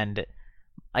 And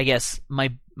I guess my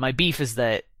beef is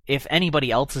that if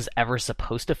anybody else is ever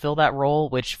supposed to fill that role,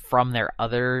 which from their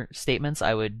other statements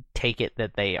I would take it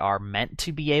that they are meant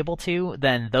to be able to,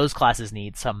 then those classes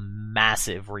need some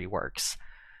massive reworks.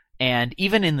 And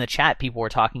even in the chat, people were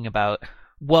talking about,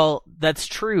 well, that's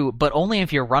true, but only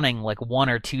if you're running like one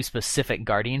or two specific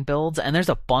Guardian builds, and there's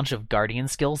a bunch of Guardian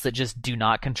skills that just do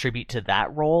not contribute to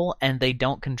that role, and they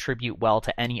don't contribute well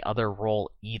to any other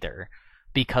role either,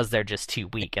 because they're just too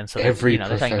weak. And so every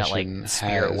they're talking about like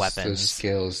spirit has weapons, those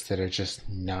skills that are just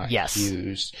not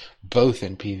used, both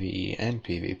in PvE and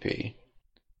PvP.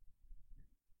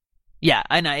 Yeah,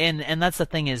 and that's the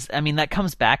thing is, I mean, that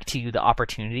comes back to the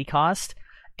opportunity cost.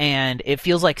 And it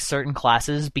feels like certain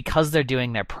classes, because they're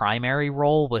doing their primary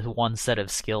role with one set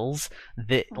of skills,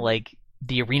 that like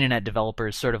the ArenaNet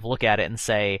developers sort of look at it and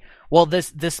say, well,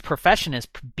 this profession is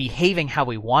behaving how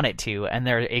we want it to, and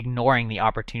they're ignoring the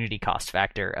opportunity cost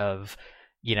factor of,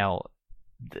 you know,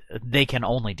 they can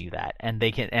only do that, and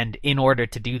in order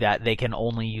to do that, they can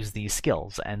only use these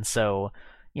skills. And so,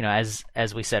 you know,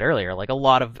 as we said earlier, like a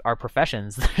lot of our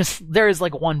professions, there is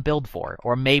like one build for,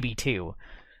 or maybe two,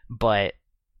 but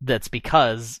that's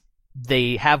because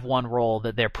they have one role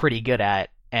that they're pretty good at,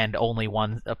 and only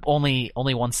one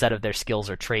set of their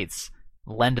skills or traits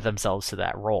lend themselves to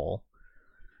that role.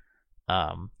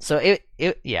 So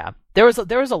there was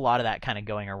a lot of that kind of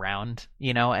going around,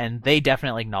 you know, and they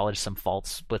definitely acknowledged some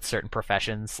faults with certain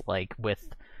professions, like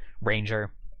with Ranger.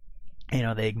 You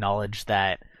know, they acknowledged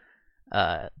that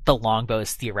the longbow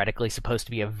is theoretically supposed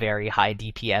to be a very high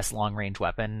DPS long range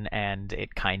weapon, and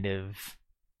it kind of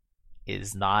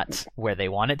is not where they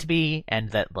want it to be,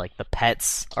 and that like the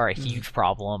pets are a huge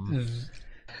problem.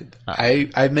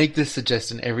 I make this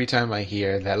suggestion every time I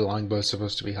hear that longbow is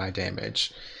supposed to be high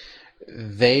damage.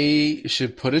 They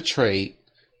should put a trait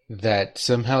that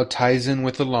somehow ties in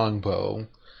with the longbow,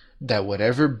 that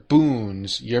whatever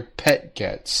boons your pet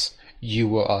gets, you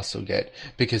will also get.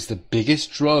 Because the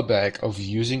biggest drawback of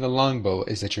using a longbow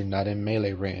is that you're not in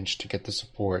melee range to get the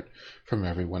support from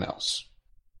everyone else.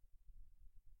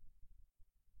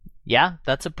 Yeah,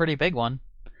 that's a pretty big one.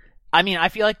 I mean, I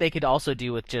feel like they could also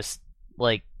do with just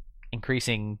like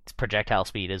increasing projectile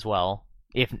speed as well,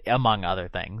 if among other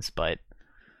things. But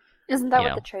isn't that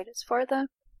what the trait is for, though?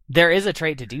 There is a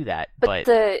trait to do that, but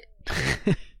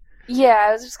yeah,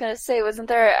 I was just gonna say, wasn't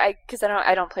there? Because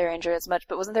I don't play Ranger as much,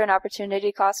 but wasn't there an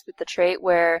opportunity cost with the trait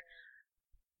where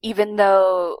even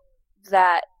though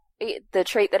that the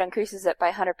trait that increases it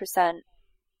by 100%,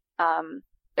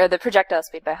 or the projectile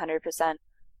speed by 100%,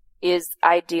 is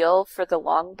ideal for the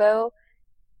longbow,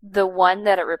 the one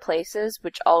that it replaces,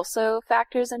 which also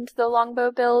factors into the longbow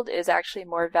build, is actually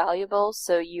more valuable,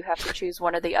 so you have to choose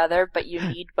one or the other, but you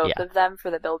need both of them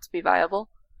for the build to be viable.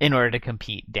 In order to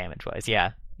compete damage-wise,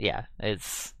 yeah,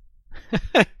 it's...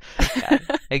 yeah,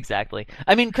 exactly.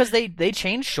 I mean, because they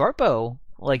changed shortbow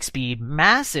like speed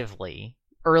massively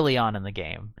early on in the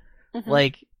game. Mm-hmm.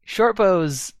 Like,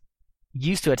 shortbows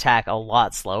used to attack a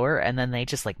lot slower, and then they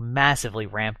just like massively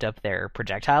ramped up their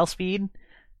projectile speed,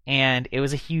 and it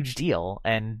was a huge deal.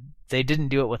 And they didn't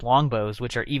do it with longbows,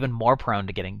 which are even more prone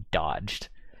to getting dodged.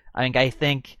 I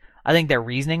think their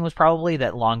reasoning was probably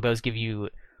that longbows give you,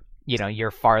 you know, you're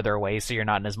farther away, so you're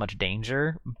not in as much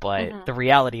danger. But the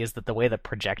reality is that the way the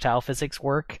projectile physics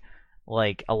work,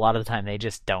 like a lot of the time they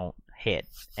just don't hit.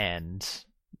 And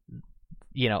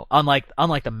you know, unlike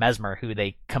the Mesmer, who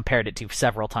they compared it to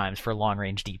several times for long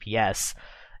range DPS,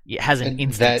 it has an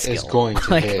instant that skill. Is going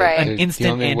to like, hit. An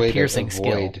instant and piercing to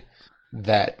skill.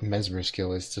 That Mesmer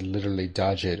skill is to literally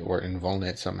dodge it or invuln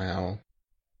it somehow.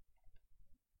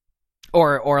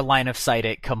 Or line of sight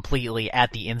it completely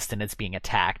at the instant it's being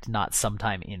attacked, not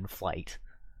sometime in flight.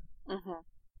 Mm-hmm.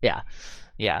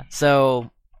 Yeah.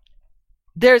 So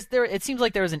it seems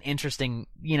like there was an interesting,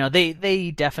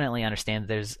 they definitely understand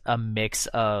there's a mix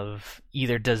of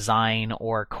either design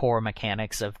or core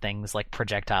mechanics of things like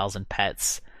projectiles and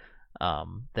pets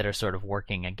that are sort of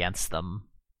working against them.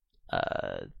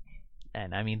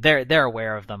 And I mean they're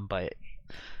aware of them, but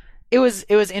it was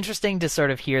interesting to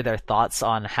sort of hear their thoughts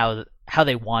on how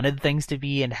they wanted things to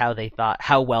be and how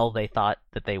well they thought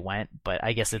that they went. But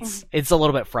I guess it's a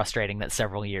little bit frustrating that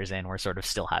several years in we're sort of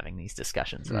still having these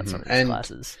discussions about some of these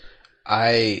classes.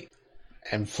 I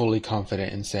am fully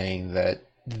confident in saying that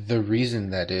the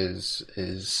reason that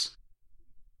is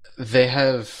they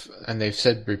have, and they've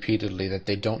said repeatedly, that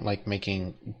they don't like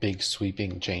making big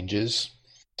sweeping changes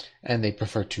and they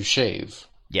prefer to shave.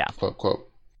 Yeah. Quote, quote.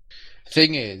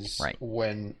 Thing is, right,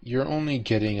 when you're only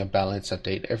getting a balance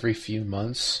update every few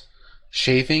months,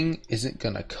 shaving isn't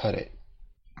going to cut it.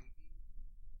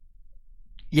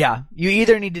 Yeah, you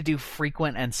either need to do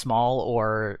frequent and small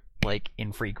or like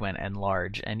infrequent and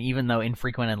large. And even though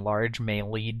infrequent and large may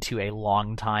lead to a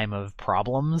long time of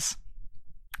problems,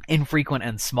 infrequent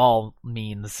and small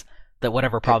means that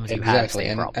whatever problems you have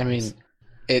stay problems. I mean,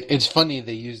 it's funny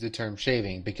they use the term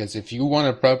shaving, because if you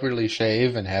want to properly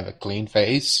shave and have a clean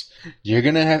face, you're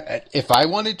going to have... If I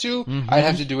wanted to, I'd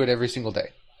have to do it every single day.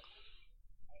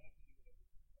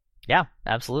 Yeah,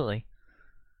 absolutely.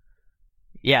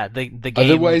 Yeah, the game...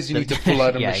 Otherwise, you need to pull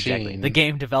out a machine. Exactly. The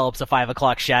game develops a 5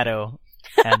 o'clock shadow,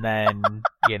 and then,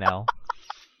 That's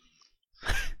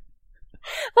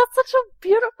such a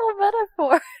beautiful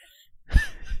metaphor.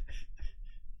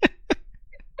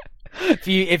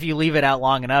 If you leave it out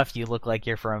long enough, you look like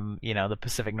you're from, the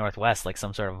Pacific Northwest, like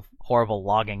some sort of horrible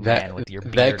logging man with your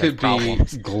beard. That could of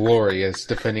problems. be glorious,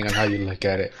 depending on how you look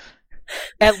at it.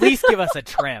 At least give us a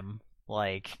trim.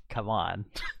 Like, come on.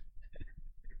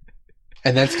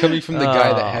 And that's coming from the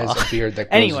guy that has a beard that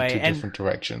goes in two different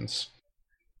directions.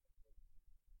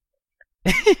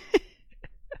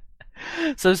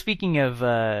 So speaking of,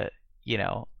 no,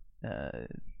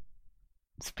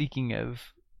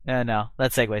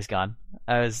 that segue's gone.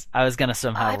 I was gonna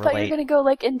somehow relate. I thought you were gonna go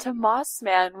like into Moss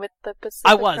Man with the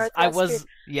Pacific Northwest. I was.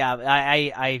 Yeah,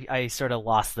 I sort of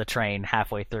lost the train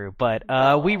halfway through, but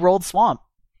we rolled Swamp.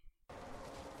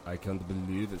 I can't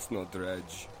believe it's not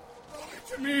Dredge.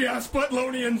 To me,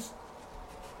 Asputlonians!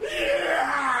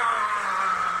 Yeah!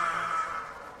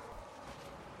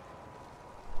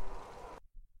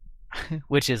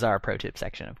 Which is our pro tip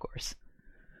section, of course.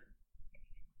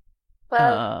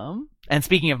 Well, and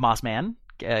speaking of Moss Man,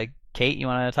 Kate, you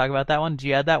want to talk about that one? Did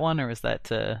you add that one, or was that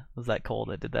Cole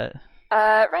that did that?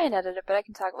 Ryan edited it, but I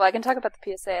can talk. Well, I can talk about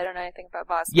the PSA. I don't know anything about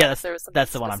Moss Man. Yeah,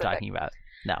 that's the one I'm talking about.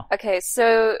 No. Okay,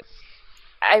 so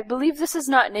I believe this is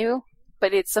not new,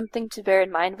 but it's something to bear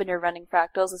in mind when you're running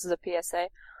fractals. This is a PSA.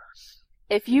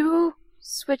 If you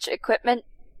switch equipment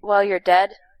while you're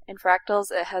dead in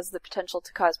fractals, it has the potential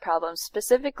to cause problems.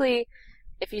 Specifically,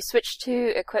 if you switch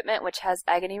to equipment which has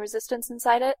agony resistance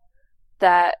inside it,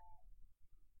 that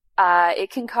it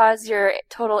can cause your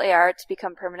total AR to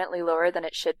become permanently lower than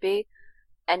it should be,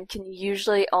 and can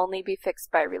usually only be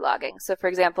fixed by relogging. So for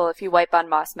example, if you wipe on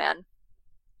Moss Man,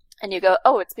 and you go,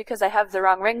 oh, it's because I have the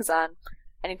wrong rings on,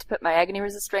 I need to put my agony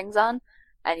resist rings on,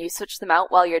 and you switch them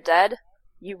out while you're dead,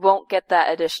 you won't get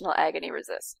that additional agony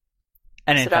resist.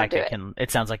 And in fact,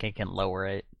 it sounds like it can lower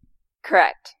it.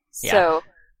 Correct. Yeah. So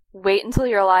wait until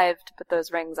you're alive to put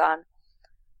those rings on.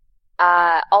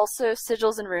 Also,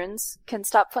 sigils and runes can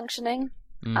stop functioning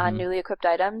on newly equipped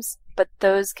items, but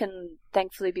those can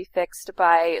thankfully be fixed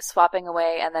by swapping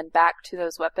away and then back to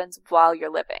those weapons while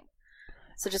you're living.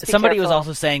 So just be Somebody careful. was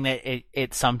also saying that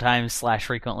it sometimes /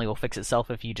 frequently will fix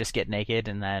itself if you just get naked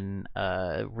and then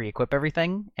re-equip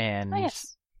everything. And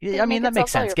Nice. I mean, that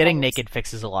makes sense. Getting problems. naked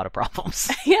fixes a lot of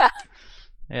problems. Yeah.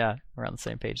 Yeah, we're on the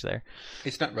same page there.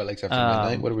 It's not Relics after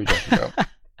midnight. What are we talking about?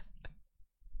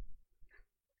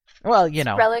 Well,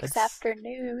 Relics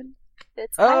afternoon.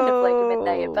 It's kind of like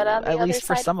midnight, but on the at other least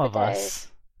for side some of of the day. us.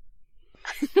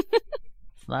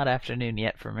 It's not afternoon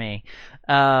yet for me.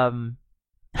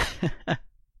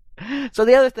 So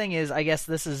the other thing is, I guess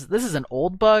this is an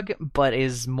old bug, but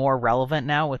is more relevant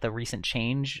now with a recent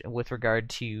change with regard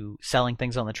to selling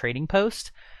things on the trading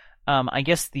post. I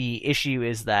guess the issue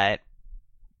is that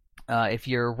if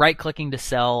you're right-clicking to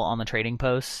sell on the trading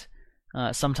post,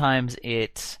 sometimes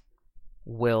it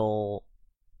will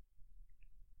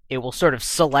sort of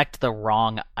select the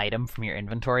wrong item from your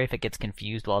inventory if it gets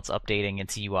confused while it's updating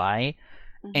its UI.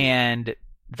 And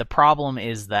the problem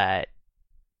is that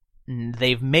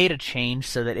they've made a change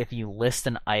so that if you list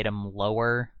an item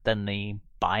lower than the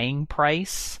buying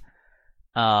price,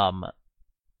 that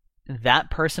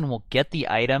person will get the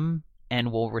item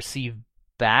and will receive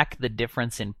back the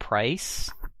difference in price.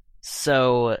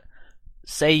 So,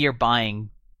 say you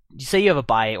have a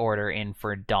buy order in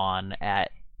for Dawn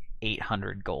at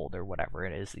 800 gold or whatever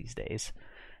it is these days,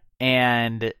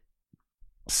 and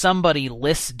somebody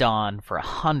lists Dawn for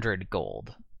 100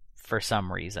 gold for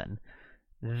some reason.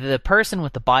 The person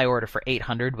with the buy order for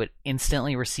 800 would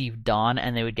instantly receive Dawn,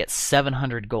 and they would get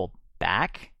 700 gold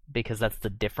back, because that's the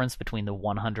difference between the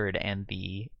 100 and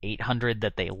the 800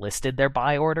 that they listed their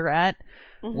buy order at.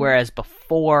 Mm-hmm. Whereas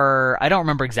before, I don't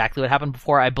remember exactly what happened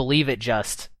before, I believe it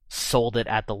just sold it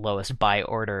at the lowest buy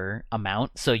order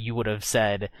amount. So you would have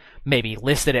said, maybe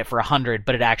listed it for 100,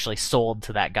 but it actually sold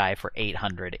to that guy for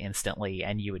 800 instantly,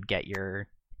 and you would get your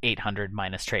 800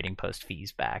 minus trading post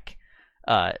fees back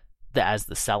as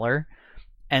the seller.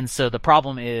 And so the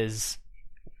problem is,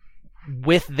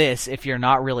 with this, if you're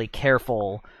not really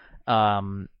careful,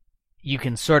 you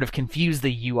can sort of confuse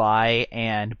the UI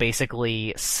and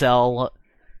basically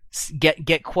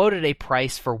get quoted a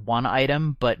price for one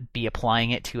item, but be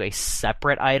applying it to a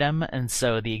separate item. And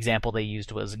so the example they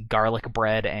used was garlic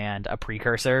bread and a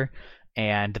precursor,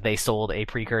 and they sold a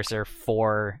precursor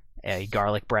for a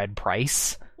garlic bread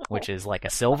price, which is like a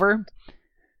silver.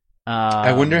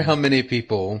 I wonder how many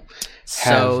people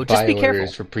have buy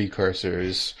orders for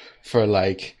precursors for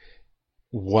like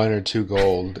 1 or 2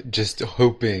 gold, just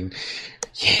hoping,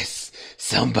 yes,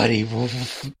 somebody will.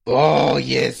 Oh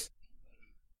yes,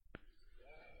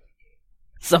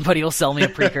 somebody will sell me a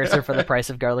precursor for the price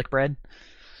of garlic bread.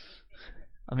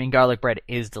 I mean, garlic bread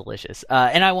is delicious.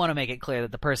 And I want to make it clear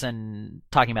that the person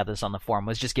talking about this on the forum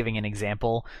was just giving an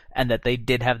example, and that they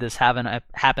did have this happen,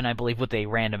 I believe, with a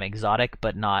random exotic,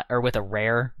 but not, or with a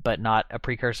rare, but not a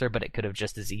precursor, but it could have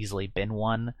just as easily been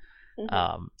one.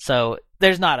 Mm-hmm. So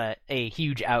there's not a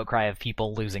huge outcry of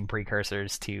people losing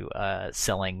precursors to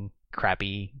selling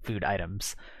crappy food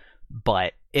items,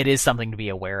 but it is something to be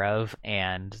aware of,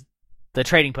 and the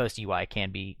trading post UI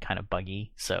can be kind of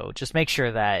buggy, so just make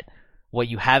sure that what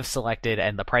you have selected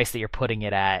and the price that you're putting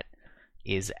it at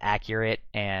is accurate,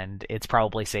 and it's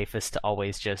probably safest to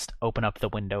always just open up the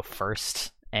window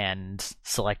first and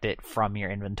select it from your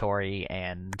inventory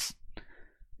and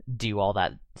do all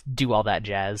that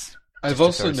jazz. I've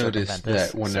also noticed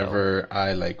that whenever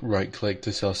I like right click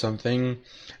to sell something,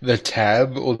 the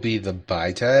tab will be the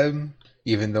buy tab,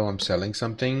 even though I'm selling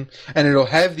something, and it'll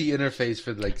have the interface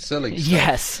for like selling stuff.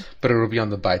 Yes, but it'll be on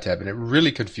the buy tab, and it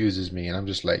really confuses me, and I'm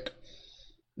just like,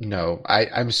 no,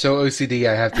 I'm so OCD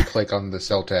I have to click on the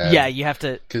sell tab. Yeah, you have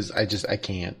to, because I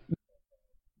can't.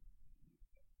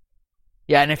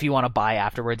 Yeah, and if you want to buy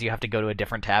afterwards, you have to go to a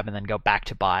different tab and then go back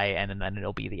to buy, and then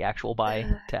it'll be the actual buy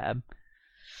tab.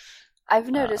 I've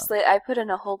noticed that I put in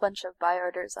a whole bunch of buy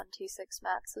orders on T6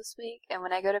 mats this week, and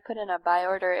when I go to put in a buy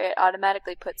order, it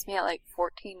automatically puts me at like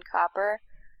 14 copper,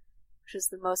 which is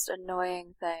the most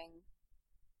annoying thing.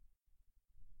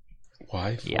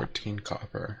 Why 14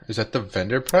 copper? Is that the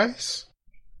vendor price?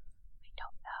 I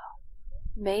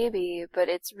don't know. Maybe, but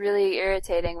it's really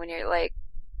irritating when you're like...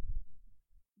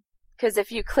 Because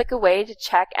if you click away to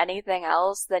check anything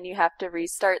else, then you have to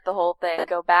restart the whole thing,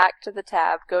 go back to the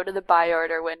tab, go to the buy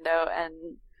order window,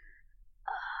 and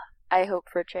I hope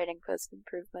for trading post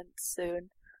improvements soon.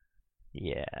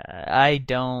 Yeah, I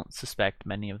don't suspect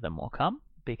many of them will come,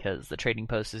 because the trading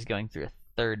post is going through a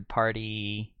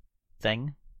third-party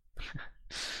thing.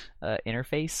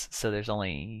 Interface, so there's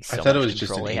only so I thought much it was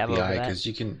just an API, because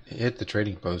you can hit the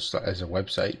trading post as a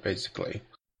website, basically.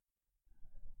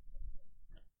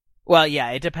 Well, yeah,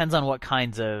 it depends on what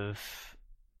kinds of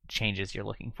changes you're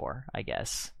looking for, I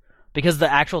guess. Because the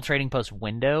actual trading post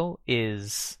window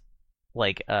is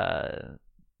like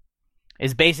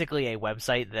is basically a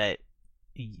website that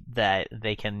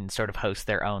they can sort of host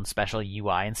their own special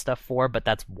UI and stuff for, but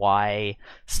that's why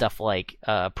stuff like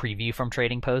preview from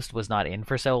Trading Post was not in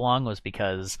for so long, was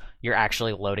because you're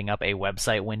actually loading up a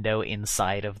website window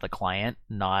inside of the client,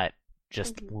 not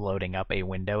just loading up a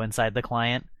window inside the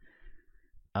client.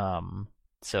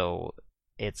 So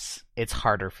it's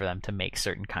harder for them to make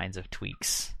certain kinds of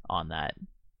tweaks on that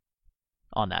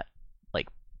like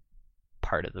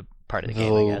part of the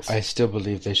game, I guess. I still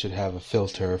believe they should have a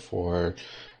filter for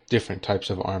different types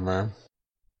of armor.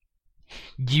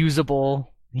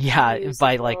 Usable, yeah,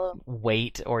 by like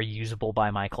weight or usable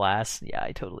by my class. Yeah,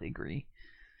 I totally agree.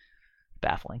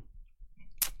 Baffling.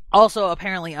 Also,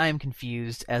 apparently I am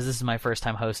confused, as this is my first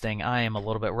time hosting. I am a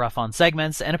little bit rough on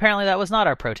segments, and apparently that was not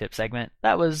our pro tip segment.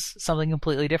 That was something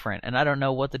completely different, and I don't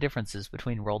know what the difference is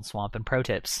between Rolled Swamp and pro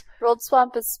tips. Rolled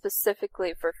Swamp is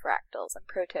specifically for fractals, and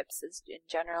pro tips is in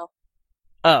general.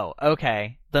 Oh,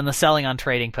 okay. Then the selling on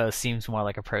Trading Post seems more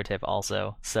like a pro tip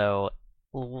also. So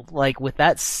like with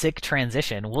that sick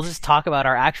transition, we'll just talk about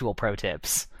our actual pro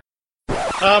tips.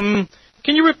 Can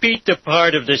you repeat the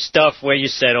part of the stuff where you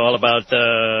said all about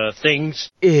the things?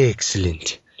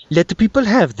 Excellent. Let the people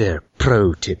have their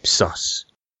pro tip sauce.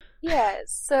 Yeah,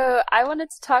 so I wanted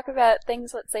to talk about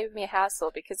things that save me a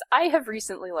hassle, because I have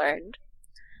recently learned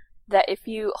that if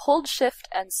you hold shift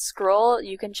and scroll,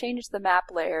 you can change the map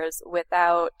layers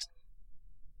without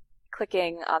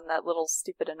clicking on that little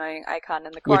stupid annoying icon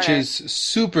in the corner. Which is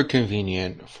super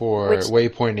convenient for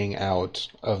waypointing out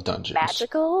of dungeons.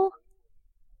 Magical?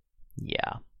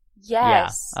 Yeah.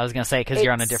 Yes. Yeah, I was going to say, because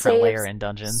you're on a different layer in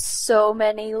dungeons. So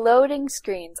many loading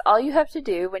screens. All you have to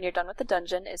do when you're done with the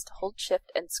dungeon is to hold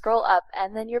shift and scroll up,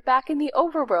 and then you're back in the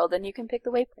overworld, and you can pick the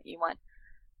waypoint you want.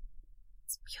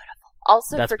 It's beautiful.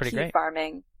 Also, That's for pretty key great.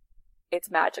 farming,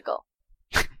 it's magical.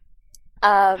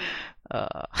 In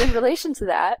relation to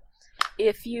that,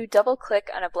 if you double-click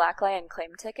on a Black Lion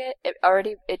claim ticket,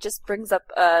 it just brings up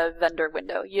a vendor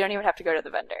window. You don't even have to go to the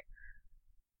vendor.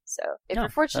 So, if you're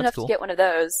fortunate enough to get one of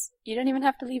those, you don't even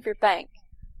have to leave your bank.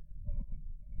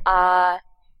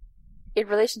 In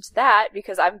relation to that,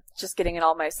 because I'm just getting in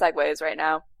all my segues right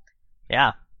now.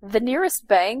 Yeah. The nearest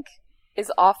bank is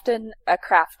often a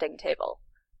crafting table.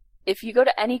 If you go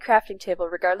to any crafting table,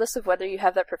 regardless of whether you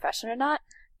have that profession or not,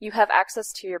 you have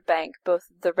access to your bank, both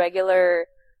the regular,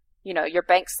 your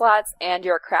bank slots and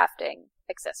your crafting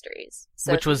accessories.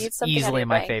 So which was easily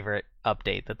my bank, favorite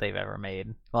update that they've ever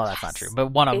made. Well, that's not true, but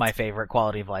one of my favorite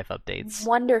quality of life updates.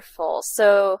 Wonderful.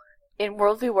 So in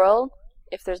World v. World,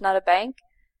 if there's not a bank,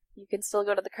 you can still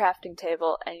go to the crafting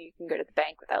table and you can go to the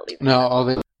bank without leaving. No, all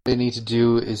they need to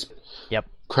do is Yep.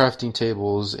 crafting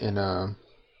tables in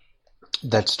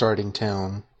that starting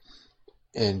town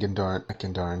in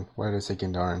Gandharn. Why did I say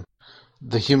Gandharn?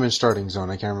 The human starting zone.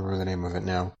 I can't remember the name of it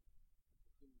now.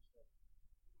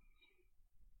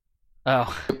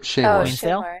 Oh.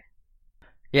 Shaymore.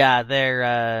 Yeah,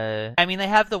 they're, they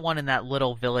have the one in that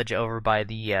little village over by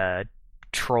the,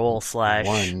 troll /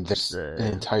 There's an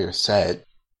entire set.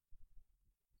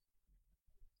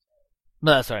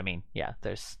 Well, that's what I mean. Yeah,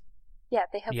 there's... Yeah,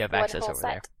 they have you have one access whole over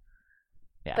set. there.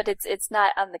 Yeah. But it's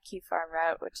not on the key farm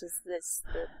route, which is the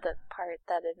part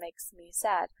that it makes me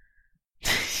sad.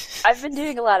 I've been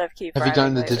doing a lot of key farming. Have you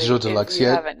done the lately, digital deluxe you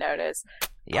yet? haven't noticed.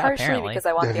 Yeah, partially apparently. Because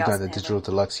I want Have you done the digital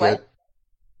deluxe yet?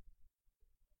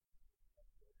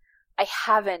 I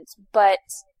haven't, but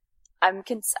I'm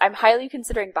highly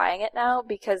considering buying it now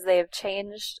because they have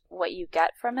changed what you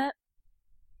get from it.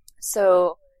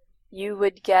 So you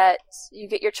get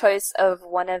your choice of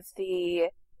one of the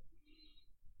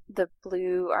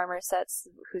blue armor sets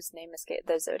whose name escaped,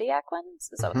 the Zodiac ones.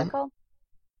 Is that what they're called?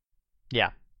 Yeah.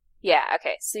 Yeah.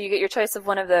 Okay. So you get your choice of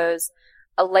one of those,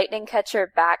 a lightning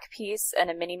catcher back piece,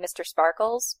 and a mini Mr.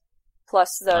 Sparkles,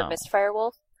 plus the Mistfire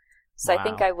Wolf. So I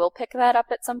think I will pick that up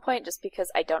at some point, just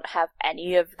because I don't have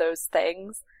any of those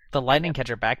things. The lightning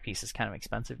catcher back piece is kind of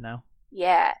expensive now.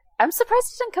 Yeah, I'm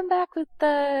surprised it didn't come back with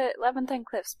the Labyrinthine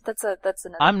Cliffs. But that's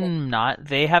another. I'm not.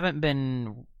 They haven't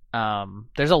been.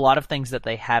 There's a lot of things that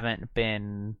they haven't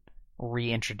been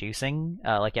reintroducing.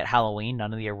 Like at Halloween,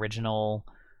 none of the original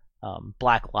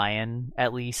Black Lion,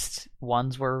 at least,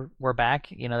 ones were back.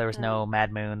 There was no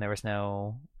Mad Moon. There was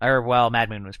no, Mad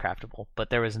Moon was craftable,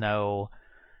 but there was no.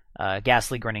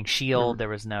 Ghastly Grinning Shield. There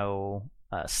was no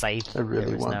Scythe. I really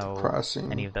there was want no the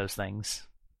crossing. any of those things.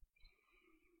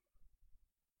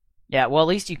 Yeah, well, at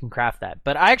least you can craft that.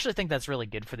 But I actually think that's really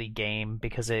good for the game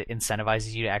because it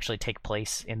incentivizes you to actually take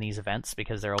place in these events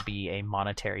because there will be a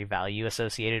monetary value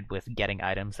associated with getting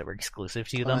items that were exclusive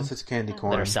to them Unless it's candy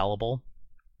corn. that are sellable.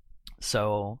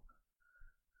 So,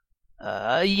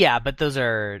 yeah, but those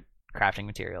are crafting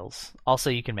materials. Also,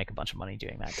 you can make a bunch of money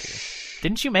doing that too.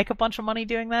 Didn't you make a bunch of money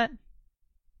doing that?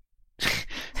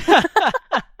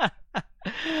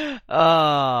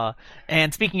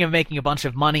 And speaking of making a bunch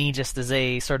of money, just as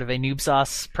a sort of a noob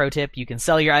sauce pro tip, you can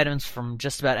sell your items from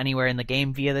just about anywhere in the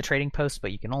game via the trading post,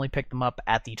 but you can only pick them up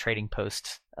at the trading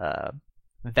post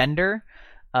vendor.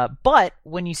 But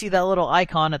when you see that little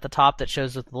icon at the top that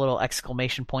shows with the little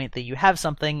exclamation point that you have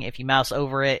something, if you mouse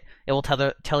over it, it will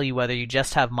tell you whether you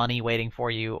just have money waiting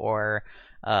for you or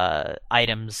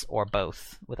items or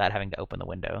both without having to open the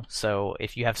window. So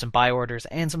if you have some buy orders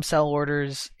and some sell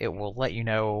orders, it will let you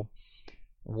know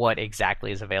what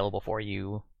exactly is available for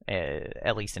you,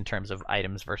 at least in terms of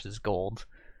items versus gold,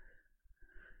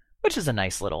 which is a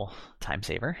nice little time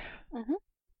saver.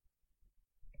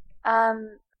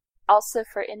 Also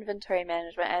for inventory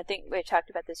management, and I think we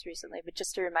talked about this recently, but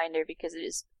just a reminder because it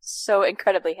is so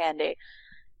incredibly handy.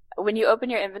 When you open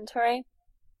your inventory,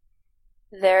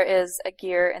 there is a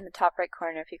gear in the top right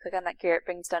corner. If you click on that gear, it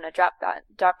brings down a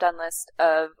drop-down list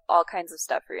of all kinds of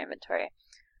stuff for your inventory.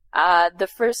 The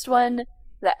first one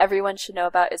that everyone should know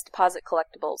about is deposit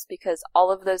collectibles, because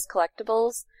all of those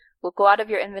collectibles will go out of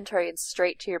your inventory and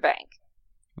straight to your bank.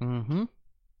 Mm-hmm.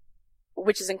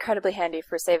 Which is incredibly handy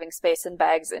for saving space in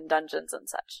bags in dungeons and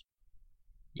such.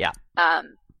 Yeah.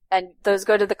 And those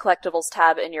go to the collectibles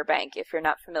tab in your bank, if you're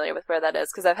not familiar with where that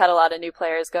is, because I've had a lot of new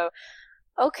players go,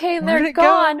 okay, they're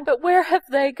gone, but where have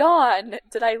they gone?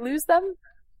 Did I lose them?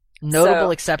 Notable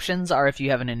exceptions are if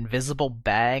you have an invisible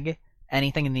bag.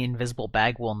 Anything in the invisible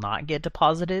bag will not get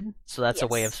deposited, so that's a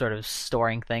way of sort of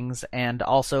storing things. And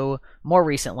also, more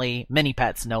recently, mini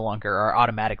pets no longer are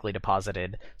automatically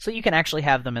deposited, so you can actually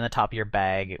have them in the top of your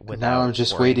bag without. Now I'm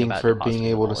just waiting for being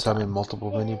able to summon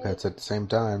multiple mini pets at the same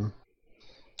time.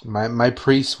 My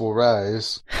priest will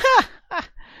rise.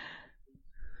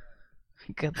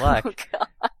 Good luck.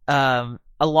 Oh,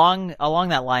 along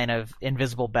that line of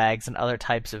invisible bags and other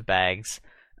types of bags,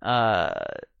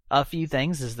 a few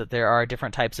things is that there are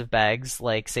different types of bags,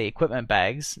 like, say, equipment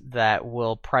bags, that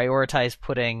will prioritize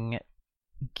putting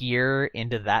gear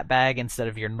into that bag instead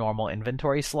of your normal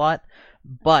inventory slot.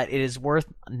 But it is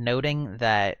worth noting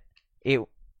that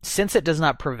since it does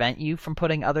not prevent you from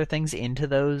putting other things into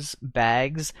those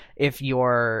bags, if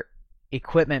your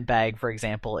equipment bag, for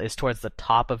example, is towards the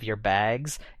top of your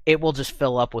bags, it will just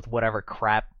fill up with whatever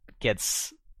crap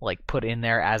gets put in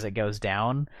there as it goes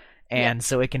down. And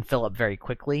so it can fill up very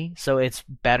quickly. So it's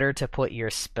better to put your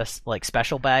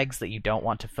special bags that you don't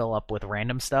want to fill up with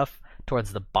random stuff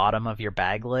towards the bottom of your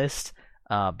bag list,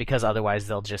 because otherwise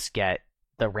they'll just get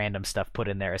the random stuff put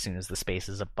in there as soon as the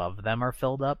spaces above them are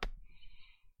filled up.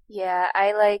 Yeah,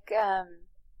 I like,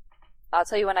 I'll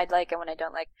tell you when I'd like and when I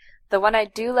don't like. The one I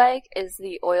do like is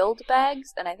the oiled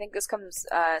bags, and I think this comes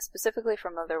specifically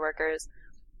from leather workers,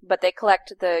 but they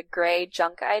collect the gray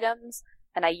junk items.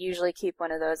 And I usually keep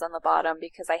one of those on the bottom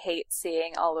because I hate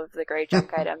seeing all of the gray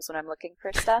junk items when I'm looking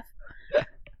for stuff.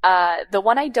 The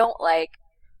one I don't like,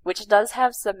 which does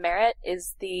have some merit,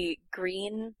 is the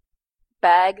green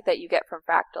bag that you get from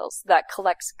Fractals that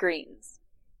collects greens.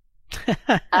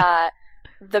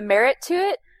 The merit to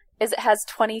it is it has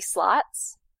 20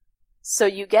 slots, so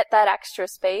you get that extra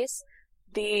space.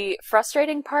 The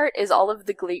frustrating part is all of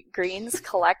the greens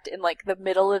collect in the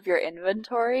middle of your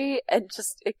inventory, and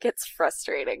just it gets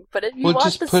frustrating. But if you want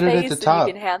the space and you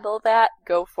can handle that,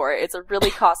 go for it. It's a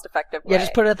really cost-effective way. Yeah,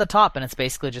 just put it at the top, and it's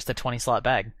basically just a 20-slot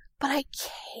bag. But I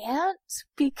can't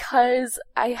because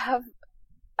I'm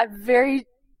very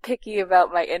picky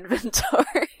about my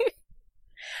inventory.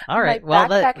 All right. My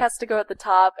backpack has to go at the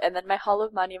top, and then my Hall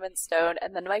of Monument Stone,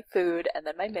 and then my food, and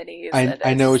then my minis.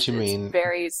 I know what you mean. It's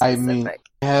very specific.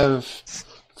 I have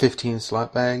 15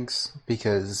 slot bags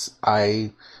because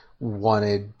I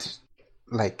wanted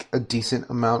a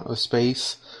decent amount of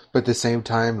space, but at the same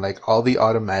time, all the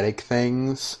automatic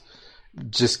things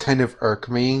just kind of irk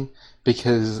me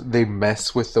because they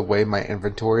mess with the way my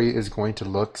inventory is going to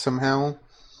look somehow.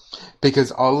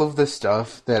 Because all of the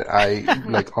stuff that I,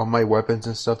 all my weapons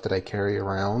and stuff that I carry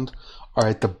around are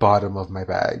at the bottom of my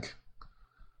bag.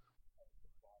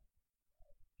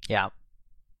 Yeah.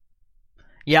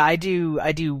 Yeah, I do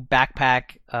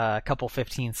backpack, a couple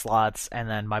 15 slots, and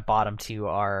then my bottom two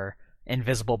are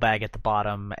invisible bag at the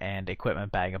bottom and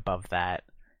equipment bag above that.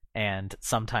 And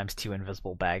sometimes 2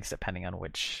 invisible bags depending on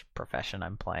which profession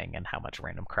I'm playing and how much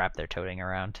random crap they're toting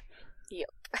around. Yep.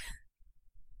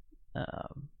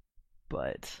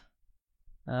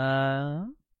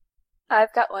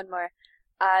 I've got one more.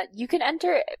 You can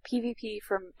enter PvP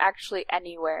from actually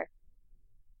anywhere.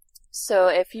 So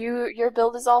if your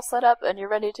build is all set up and you're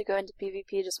ready to go into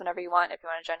PvP just whenever you want, if you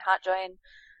want to join Hot Join,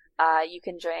 you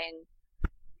can join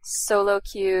solo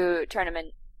queue,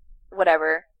 tournament,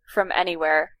 whatever, from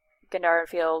anywhere. Gandara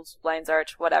Fields, Blind's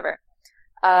Arch, whatever.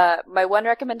 My one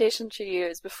recommendation to you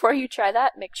is before you try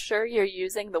that, make sure you're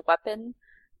using the weapon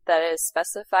that is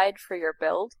specified for your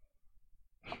build.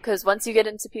 Because once you get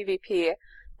into PvP,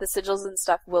 the sigils and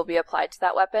stuff will be applied to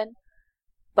that weapon.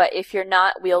 But if you're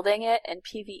not wielding it in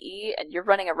PvE and you're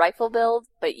running a rifle build,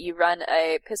 but you run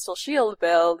a pistol shield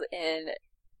build in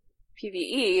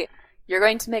PvE, you're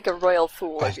going to make a royal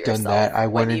fool of yourself. I've done that. I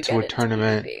went into a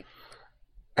tournament,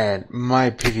 and my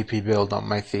PvP build on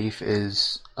my thief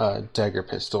is a dagger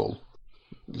pistol,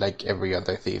 like every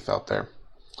other thief out there.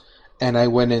 And I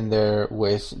went in there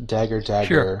with dagger,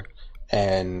 Sure.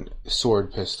 and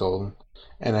sword pistol,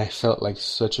 and I felt like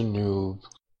such a noob.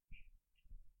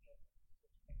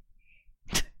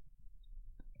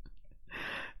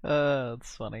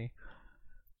 That's funny.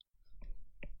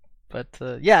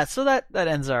 But yeah, so that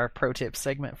ends our pro tip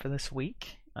segment for this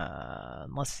week.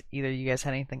 Unless either of you guys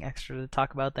had anything extra to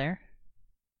talk about there.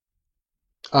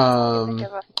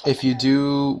 If you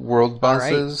do world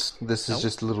bosses, this is Nope.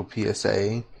 just a little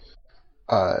PSA.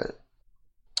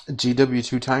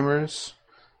 GW2 timers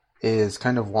is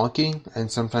kind of wonky,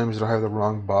 and sometimes it'll have the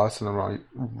wrong boss in the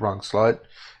wrong slot.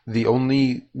 The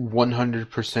only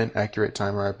 100% accurate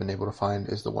timer I've been able to find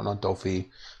is the one on Dolphy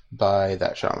by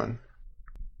that shaman.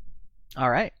 All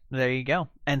right, there you go.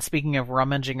 And speaking of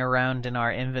rummaging around in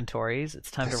our inventories, it's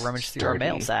time to rummage through our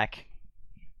mail sack.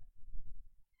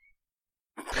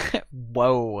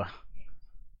 Whoa.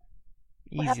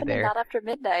 Easy what happened there. to Not After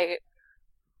Midnight?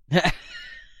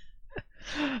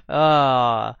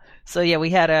 So yeah, we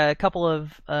had a couple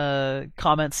of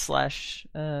comments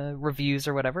 / reviews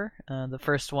or whatever. The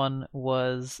first one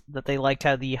was that they liked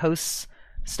how the hosts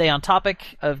stay on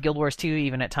topic of Guild Wars 2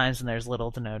 even at times when there's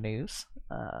little to no news.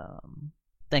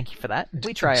 Thank you for that.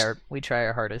 We try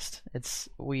our hardest.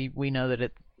 We know that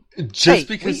it. Just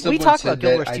because we someone talk said about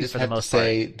Guild Wars that, I 2 just for the have to most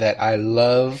say part. that I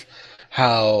love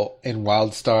how in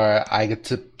WildStar I get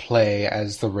to play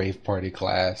as the rave party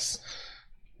class.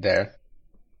 There.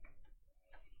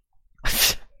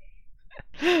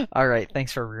 All right,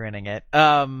 thanks for ruining it.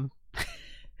 But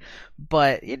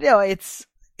it's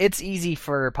easy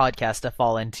for podcasts to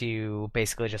fall into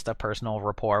basically just a personal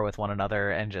rapport with one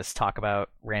another and just talk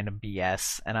about random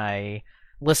BS. And I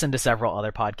listen to several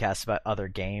other podcasts about other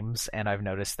games, and I've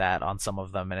noticed that on some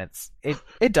of them, and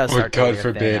it does start to Or wear God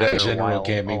thin forbid after a general while,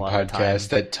 gaming a lot of the time. podcast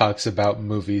that talks about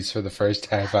movies for the first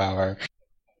half hour.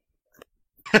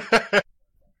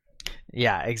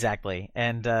 Yeah, exactly.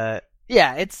 And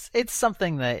yeah, it's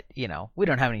something that, we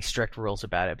don't have any strict rules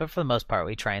about it, but for the most part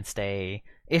we try and stay,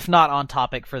 if not on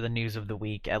topic for the news of the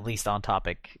week, at least on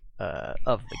topic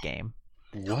of the game.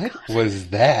 What was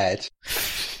that?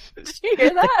 Did you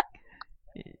hear that?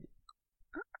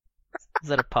 Is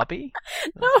that a puppy?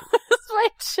 No, it's my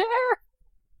chair.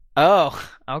 Oh,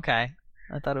 okay.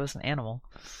 I thought it was an animal.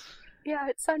 Yeah,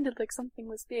 it sounded like something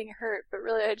was being hurt, but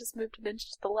really I just moved an inch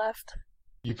to the left.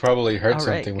 You probably heard All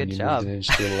right, something when good you job. moved an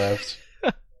inch to the left.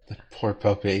 That poor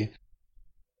puppy.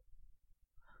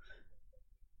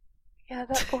 Yeah,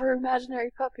 that poor imaginary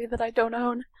puppy that I don't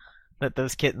own. That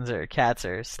those kittens or cats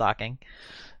are stalking.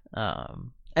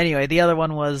 Anyway, the other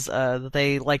one was that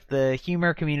they like the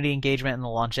humor, community engagement, and the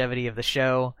longevity of the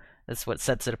show. That's what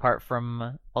sets it apart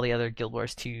from all the other Guild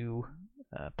Wars 2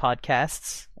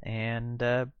 podcasts. And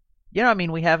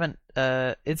we haven't.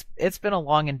 It's been a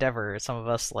long endeavor. Some of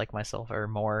us, like myself, are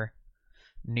more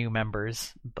new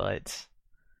members, but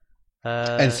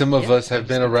and some of us have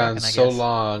been around so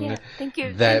long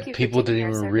that people didn't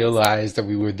even realize that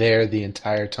we were there the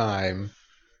entire time.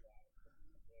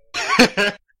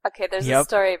 Okay, there's a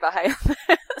story behind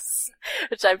this,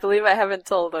 which I believe I haven't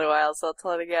told in a while, so I'll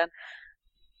tell it again.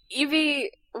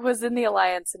 Evee was in the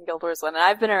Alliance in Guild Wars 1, and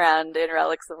I've been around in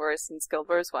Relics of War since Guild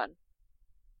Wars 1.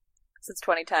 Since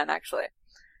 2010, actually.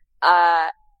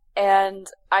 And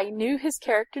I knew his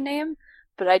character name,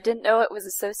 but I didn't know it was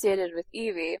associated with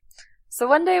Evee. So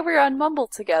one day we were on Mumble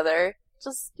together,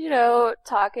 just,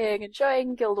 talking,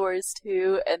 enjoying Guild Wars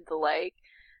 2 and the like.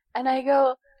 And I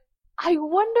go, I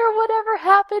wonder whatever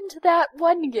happened to that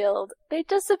one guild. They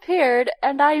disappeared,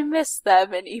 and I missed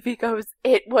them. And Evee goes,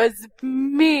 it was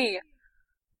me.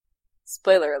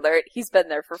 Spoiler alert, he's been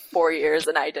there for 4 years,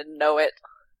 and I didn't know it.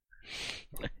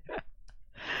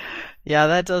 Yeah,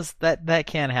 that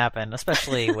can happen,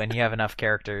 especially when you have enough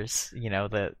characters,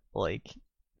 that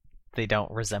they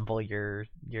don't resemble your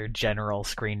general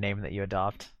screen name that you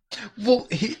adopt. Well,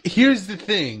 here's the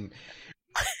thing.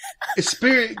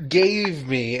 Spirit gave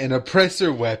me an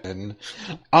oppressor weapon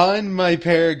on my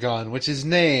Paragon, which is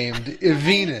named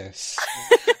Venus.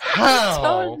 How?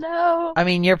 Oh no! I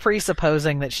mean, you're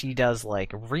presupposing that she does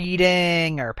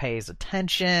reading or pays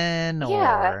attention,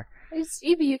 or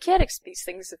Evie, you can't expect these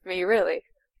things of me, really.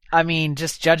 I mean,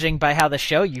 just judging by how the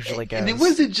show usually goes. And it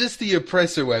wasn't just the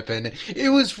oppressor weapon; it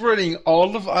was running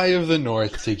all of Eye of the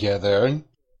North together.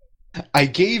 I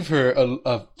gave her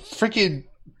a freaking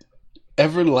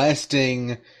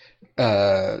everlasting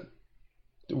what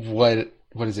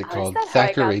is it called?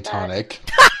 Thackeray tonic.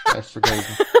 I forgot.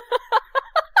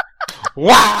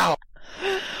 Wow!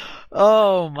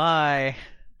 Oh my,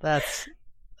 that's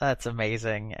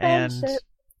amazing.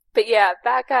 But yeah,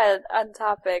 back on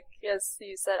topic, as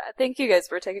you said, I think you guys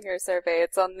were taking our survey.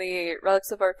 It's on the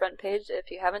Relics of our front page. If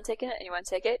you haven't taken it and you want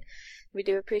to take it, we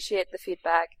do appreciate the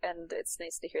feedback, and it's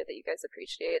nice to hear that you guys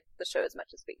appreciate the show as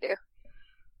much as we do.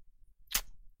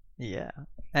 Yeah,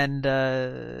 and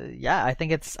I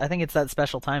think it's that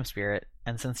special time, Spirit.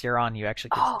 And since you're on, you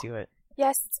actually get to do it.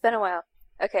 Yes, it's been a while.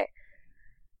 Okay.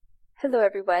 Hello,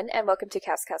 everyone, and welcome to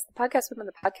CastCast, the podcast within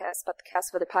the podcast about the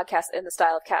cast of other podcasts in the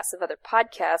style of casts of other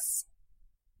podcasts.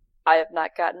 I have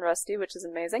not gotten rusty, which is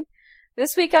amazing.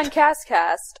 This week on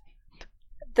CastCast,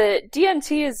 the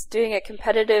DMT is doing a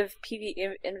competitive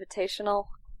PvE invitational,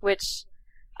 which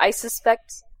I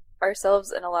suspect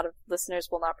ourselves and a lot of listeners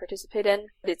will not participate in.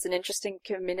 It's an interesting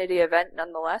community event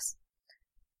nonetheless.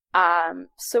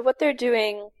 So what they're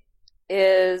doing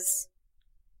is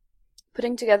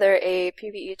putting together a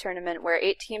PvE tournament where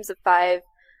 8 teams of 5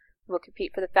 will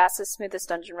compete for the fastest, smoothest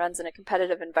dungeon runs in a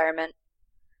competitive environment.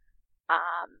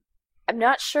 I'm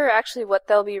not sure actually what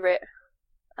they'll be...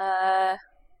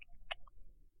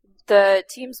 the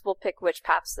teams will pick which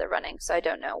paths they're running, so I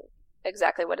don't know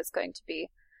exactly what it's going to be.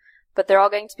 But they're all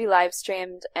going to be live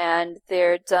streamed, and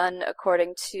they're done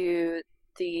according to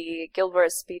the Guild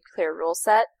Wars Speed Clear rule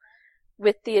set,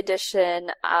 with the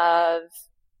addition of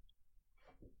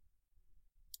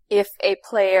if a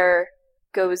player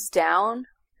goes down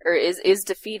or is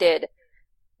defeated,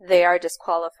 they are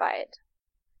disqualified.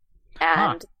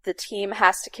 And the team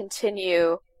has to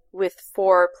continue with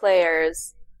 4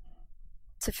 players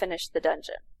to finish the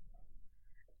dungeon.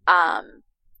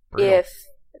 If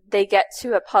they get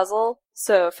to a puzzle,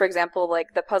 so for example,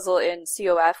 like the puzzle in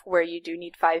COF where you do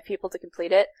need 5 people to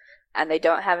complete it, and they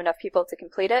don't have enough people to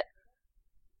complete it,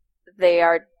 they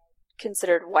are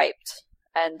considered wiped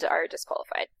and are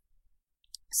disqualified.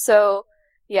 So,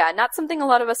 yeah, not something a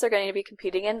lot of us are going to be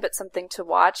competing in, but something to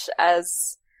watch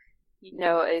as, you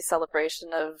know, a celebration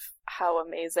of how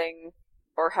amazing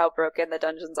or how broken the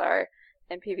dungeons are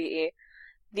in PvE.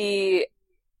 The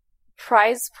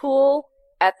prize pool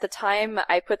at the time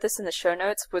I put this in the show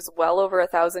notes was well over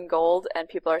 1,000 gold, and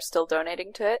people are still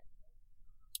donating to it.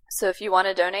 So if you want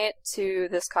to donate to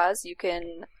this cause, you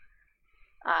can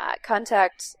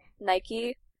contact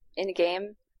Nike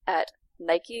in-game at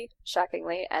Nike,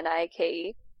 shockingly,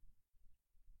 Nike,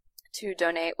 to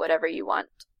donate whatever you want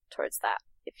towards that,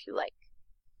 if you like.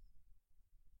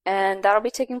 And that'll be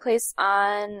taking place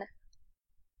on,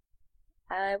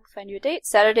 I will find you a date,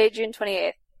 Saturday, June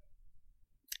 28th,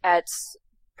 at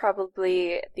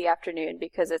probably the afternoon,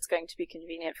 because it's going to be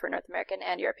convenient for North American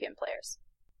and European players.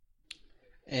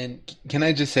 And can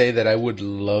I just say that I would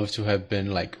love to have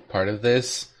been like part of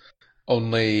this,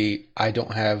 only I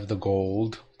don't have the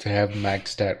gold to have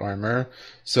max stat armor,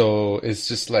 so it's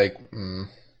just like,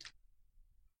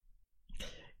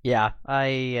 Yeah,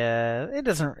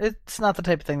 it's not the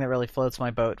type of thing that really floats my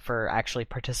boat for actually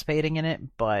participating in it,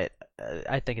 but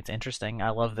I think it's interesting. I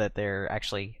love that they're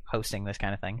actually hosting this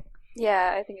kind of thing.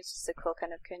 Yeah, I think it's just a cool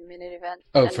kind of community event.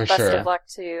 Oh, and for best sure. of luck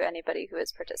to anybody who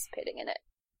is participating in it.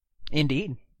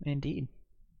 Indeed.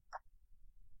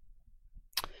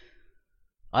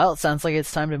 Well, it sounds like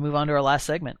it's time to move on to our last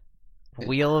segment.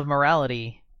 Wheel of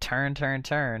Morality. Turn.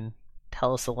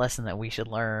 Tell us a lesson that we should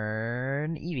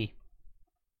learn, Evie.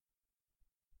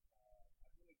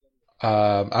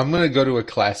 I'm going to go to a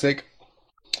classic,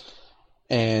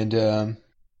 and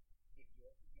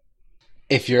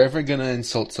if you're ever going to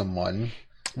insult someone,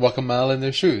 walk a mile in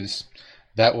their shoes.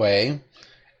 That way,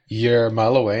 you're a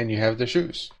mile away and you have their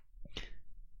shoes.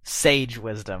 Sage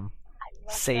wisdom.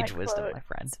 Sage wisdom, my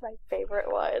friend. It's my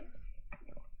favorite one.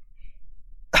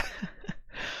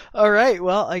 All right,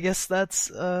 well, I guess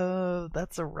that's a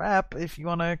wrap. If you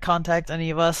want to contact any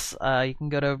of us, you can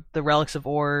go to the Relics of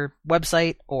Ore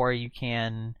website, or you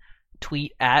can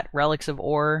tweet at Relics of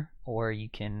Ore, or you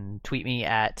can tweet me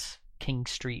at King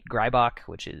Street Greibach,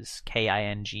 which is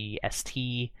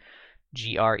KingstGreibach.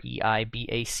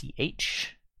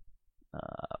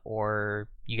 Or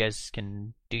you guys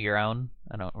can do your own.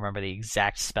 I don't remember the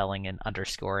exact spelling and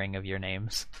underscoring of your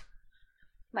names.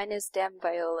 Mine is Damn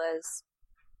Violas.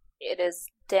 It is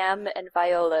Damn and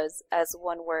Violas as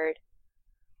one word.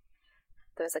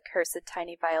 Those accursed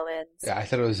tiny violins. Yeah, I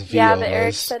thought it was violas. Yeah, but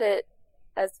Eric said it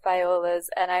as violas,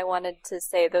 and I wanted to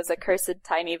say those accursed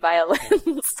tiny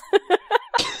violins.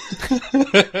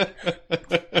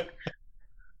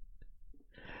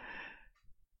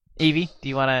 Evie, do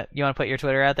you wanna put your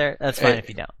Twitter out there? That's fine if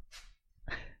you don't.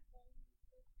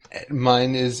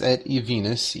 Mine is at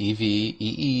Evenus,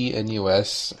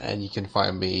 EVEENUS, and you can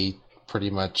find me pretty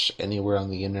much anywhere on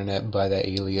the internet by that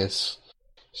alias.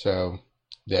 So,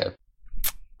 there.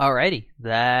 Alrighty,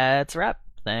 that's a wrap.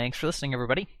 Thanks for listening,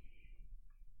 everybody.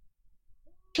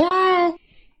 Ciao!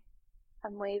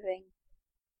 I'm waving.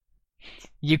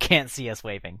 You can't see us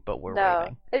waving, but we're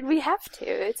waving. No, we have to.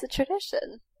 It's a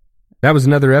tradition. That was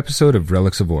another episode of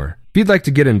Relics of Ore. If you'd like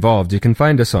to get involved, you can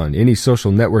find us on any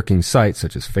social networking site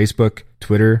such as Facebook,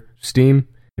 Twitter, Steam,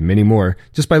 and many more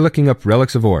just by looking up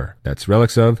Relics of Ore. That's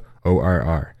Relics of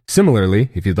ORR. Similarly,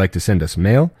 if you'd like to send us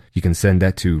mail, you can send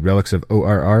that to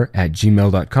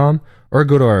relicsofORR@gmail.com or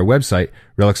go to our website,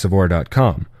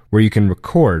 relicsofore.com, where you can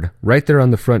record right there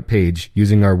on the front page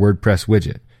using our WordPress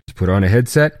widget. Just put on a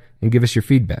headset and give us your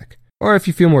feedback. Or if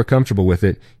you feel more comfortable with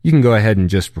it, you can go ahead and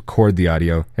just record the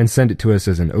audio and send it to us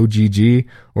as an OGG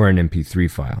or an MP3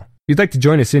 file. If you'd like to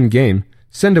join us in-game,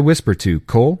 send a whisper to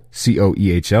Cole,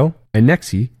 C-O-E-H-L, and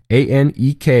Nexi,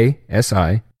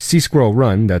 A-N-E-K-S-I, C-Squirrel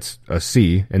Run, that's a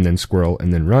C, and then Squirrel,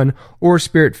 and then Run, or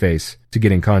Spirit Face to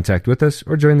get in contact with us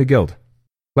or join the guild.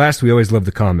 Last, we always love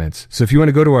the comments, so if you want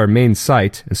to go to our main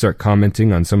site and start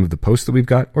commenting on some of the posts that we've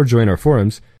got or join our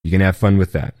forums, you can have fun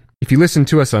with that. If you listen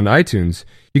to us on iTunes,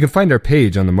 you can find our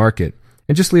page on the market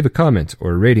and just leave a comment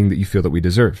or a rating that you feel that we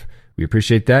deserve. We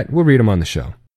appreciate that. We'll read them on the show.